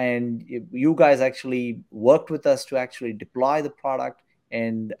and you guys actually worked with us to actually deploy the product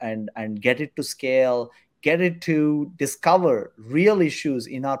and get it to scale, get it to discover real issues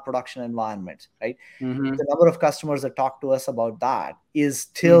in our production environment, right? The number of customers that talk to us about that is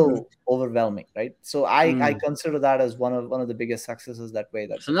still overwhelming, right? So I consider that as one of the biggest successes that way.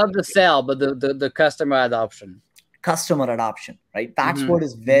 So not the sale, but the customer adoption. Customer adoption, right? That's what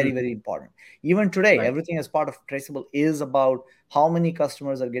is very, very important. Even today, everything as part of Traceable is about how many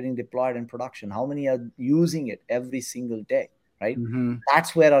customers are getting deployed in production, how many are using it every single day, right?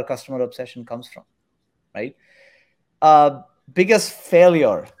 That's where our customer obsession comes from, right? Biggest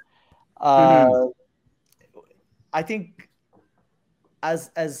failure. I think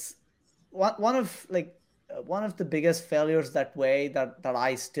as one of the biggest failures that way that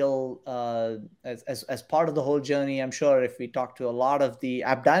I still as part of the whole journey, I'm sure if we talk to a lot of the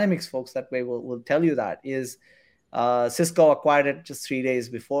AppDynamics folks that way will tell you that is Cisco acquired it just 3 days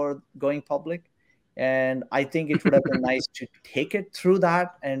before going public. And I think it would have been nice to take it through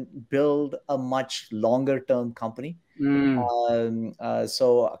that and build a much longer term company.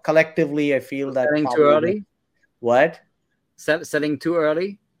 So collectively, I feel that selling too early. What? Selling too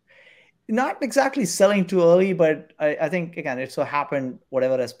early? Not exactly selling too early, but I think, again, it so happened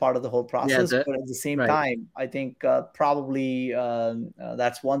whatever as part of the whole process. But at the same time, I think probably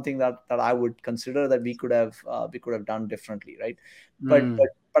that's one thing that I would consider that we could have done differently, right?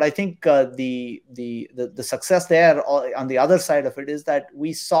 But I think the success there on the other side of it is that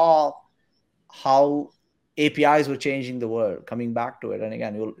we saw how APIs were changing the world, coming back to it. And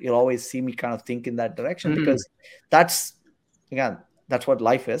again, you'll always see me kind of think in that direction because that's what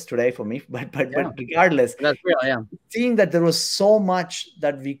life is today for me. But regardless, that's real, seeing that there was so much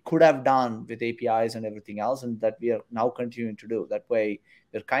that we could have done with APIs and everything else, and that we are now continuing to do. That way,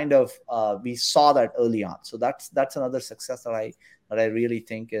 we're kind of we saw that early on. So that's another success that I really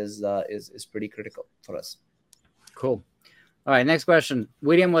think is pretty critical for us. Cool. All right, next question.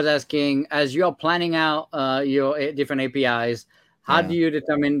 William was asking, as you're planning out your different APIs, how do you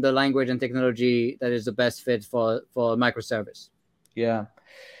determine the language and technology that is the best fit for microservice? Yeah.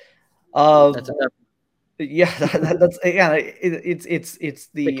 That's again, it's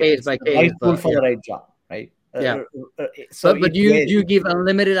the case by case, right tool for the right job, right? So, but do you give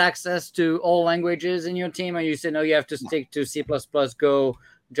unlimited access to all languages in your team, or you say no, you have to stick to C++, Go,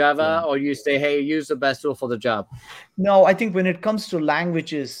 Java, or you say, hey, use the best tool for the job? No, I think when it comes to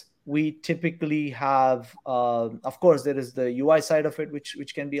languages, we typically have, of course, there is the UI side of it,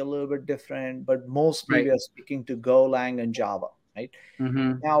 which can be a little bit different, but mostly Right. we are speaking to Golang and Java, right?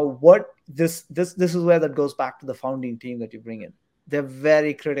 Mm-hmm. Now, what this is where that goes back to the founding team that you bring in. They're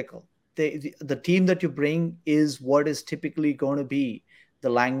very critical. The team that you bring is what is typically going to be the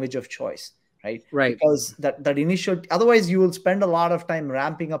language of choice, right? Right. Because that initial, otherwise you will spend a lot of time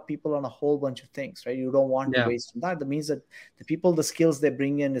ramping up people on a whole bunch of things, right? You don't want to Yeah. waste on that. That means that the people, the skills they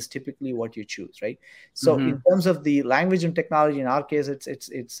bring in is typically what you choose, right? So Mm-hmm. in terms of the language and technology, in our case,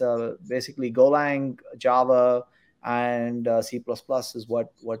 it's basically Golang, Java, and C++ is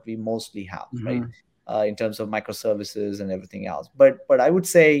what we mostly have, right? Mm-hmm. In terms of microservices and everything else. But I would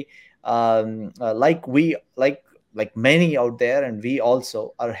say, like many out there, and we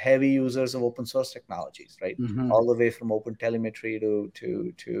also are heavy users of open source technologies, right? Mm-hmm. All the way from open telemetry to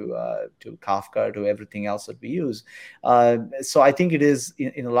Kafka to everything else that we use. So I think it is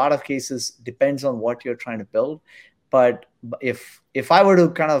in a lot of cases depends on what you're trying to build. But if I were to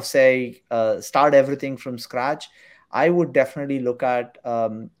kind of say start everything from scratch, I would definitely look at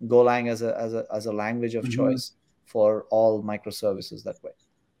Golang as a language of Mm-hmm. choice for all microservices that way.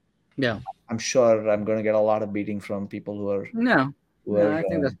 Yeah. I'm sure I'm going to get a lot of beating from people who are No. who No, are. I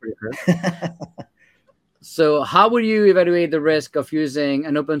think that's pretty good. So, how would you evaluate the risk of using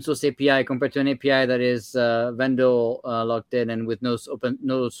an open source API compared to an API that is vendor locked in and with no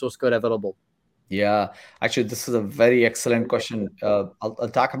source code available? Yeah, actually, this is a very excellent question. I'll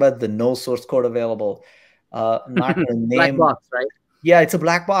talk about the no source code available. I'm not going to Black name. box, right? Yeah, it's a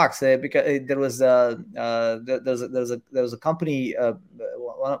black box because there was there was a company,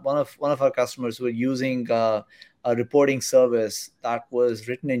 one of our customers who were using a reporting service that was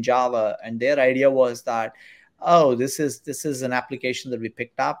written in Java, and their idea was that, oh, this is an application that we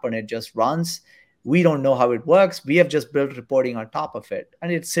picked up and it just runs. We don't know how it works. We have just built reporting on top of it,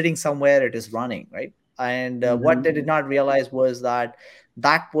 and it's sitting somewhere. It is running, right? And what Mm-hmm. they did not realize was that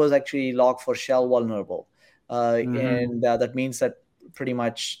that was actually log4shell vulnerable, Mm-hmm. and that means that pretty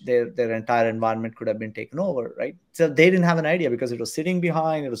much their entire environment could have been taken over, right? So they didn't have an idea because it was sitting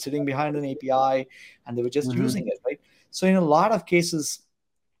behind an API, and they were just Mm-hmm. using it, right? So in a lot of cases,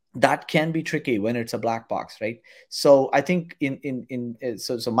 that can be tricky when it's a black box, right? So I think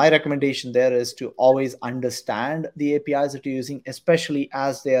so my recommendation there is to always understand the APIs that you're using, especially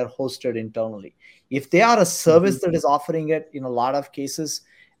as they are hosted internally. If they are a Mm-hmm. service that is offering it, in a lot of cases,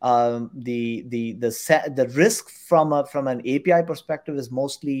 the risk from an API perspective is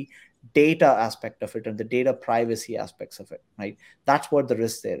mostly data aspect of it and the data privacy aspects of it, right? That's what the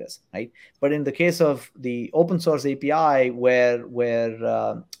risk there is, right? But in the case of the open source API, where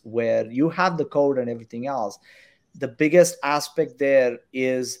you have the code and everything else, the biggest aspect there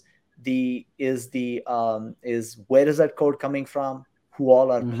is where is that code coming from? Who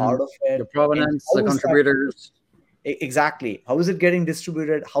all are Mm-hmm. part of The it? And provenance, the how is that contributors. exactly, how is it getting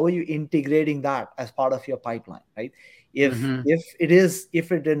distributed? How are you integrating that as part of your pipeline, right? Mm-hmm. If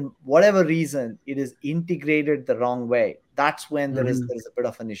it in whatever reason it is integrated the wrong way, that's when Mm-hmm. there is a bit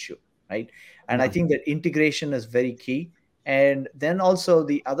of an issue, right? And I Yeah. think that integration is very key. And then also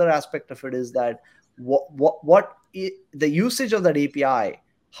the other aspect of it is that the usage of that API,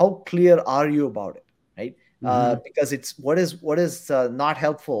 how clear are you about it, right? Mm-hmm. Because it's what is not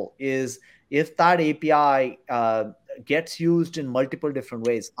helpful is if that API gets used in multiple different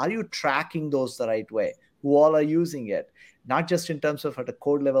ways, are you tracking those the right way? Who all are using it? Not just in terms of at a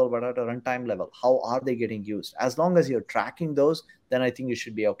code level, but at a runtime level. How are they getting used? As long as you're tracking those, then I think you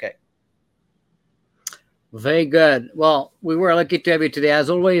should be okay. Very good. Well, we were lucky to have you today. As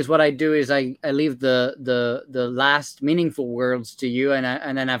always, what I do is I leave the last meaningful words to you,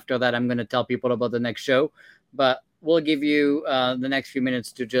 and then after that, I'm going to tell people about the next show. But we'll give you the next few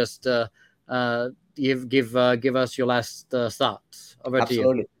minutes to just give us your last thoughts. Over to you.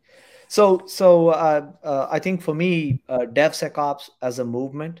 Absolutely. So I think for me, DevSecOps as a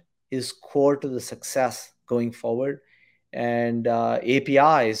movement is core to the success going forward, and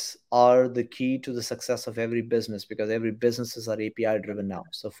APIs are the key to the success of every business because every businesses are API driven now.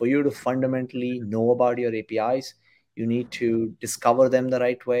 So for you to fundamentally know about your APIs, you need to discover them the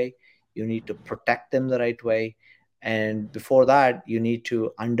right way, you need to protect them the right way, and before that, you need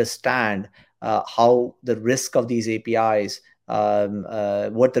to understand how the risk of these APIs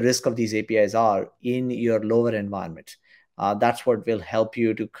what the risk of these APIs are in your lower environment. That's what will help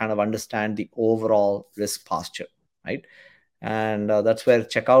you to kind of understand the overall risk posture, right? And that's where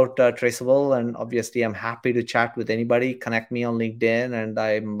check out Traceable. And obviously, I'm happy to chat with anybody. Connect me on LinkedIn, and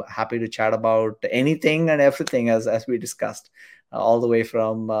I'm happy to chat about anything and everything as we discussed. all the way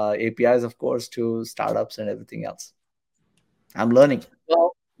from APIs, of course, to startups and everything else. I'm learning.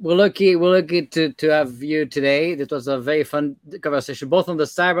 Well, we're lucky to have you today. This was a very fun conversation, both on the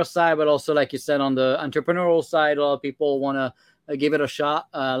cyber side, but also, like you said, on the entrepreneurial side. A lot of people want to give it a shot.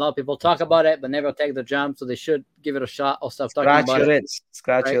 A lot of people talk about it, but never take the jump. So they should give it a shot or stop talking Scratch about your it. itch.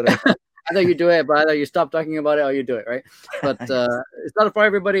 Scratch Right? your itch. Either you do it, but either you stop talking about it or you do it, right? But it's not for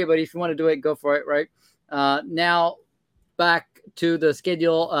everybody. But if you want to do it, go for it, right? Now back to the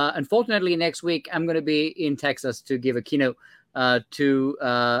schedule. Unfortunately, next week I'm going to be in Texas to give a keynote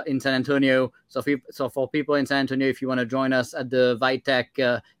in San Antonio. So for people in San Antonio, if you want to join us at the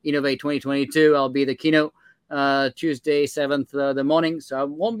Vitech Innovate 2022, I'll be the keynote Tuesday 7th the morning. So I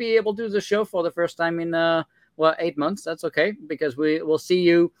won't be able to do the show for the first time in 8 months. That's okay, because we will see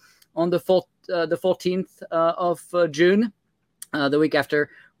you on the 14th of June, the week after,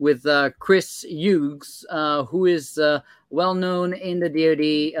 with Chris Hughes, who is well known in the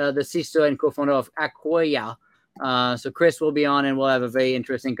DoD, the CISO and co-founder of Acquia. So Chris will be on, and we'll have a very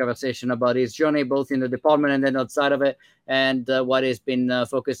interesting conversation about his journey, both in the department and then outside of it, and what he's been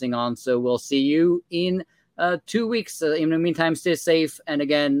focusing on. So we'll see you in 2 weeks. In the meantime, stay safe. And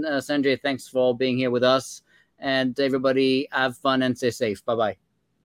again, Sanjay, thanks for being here with us. And everybody, have fun and stay safe. Bye-bye.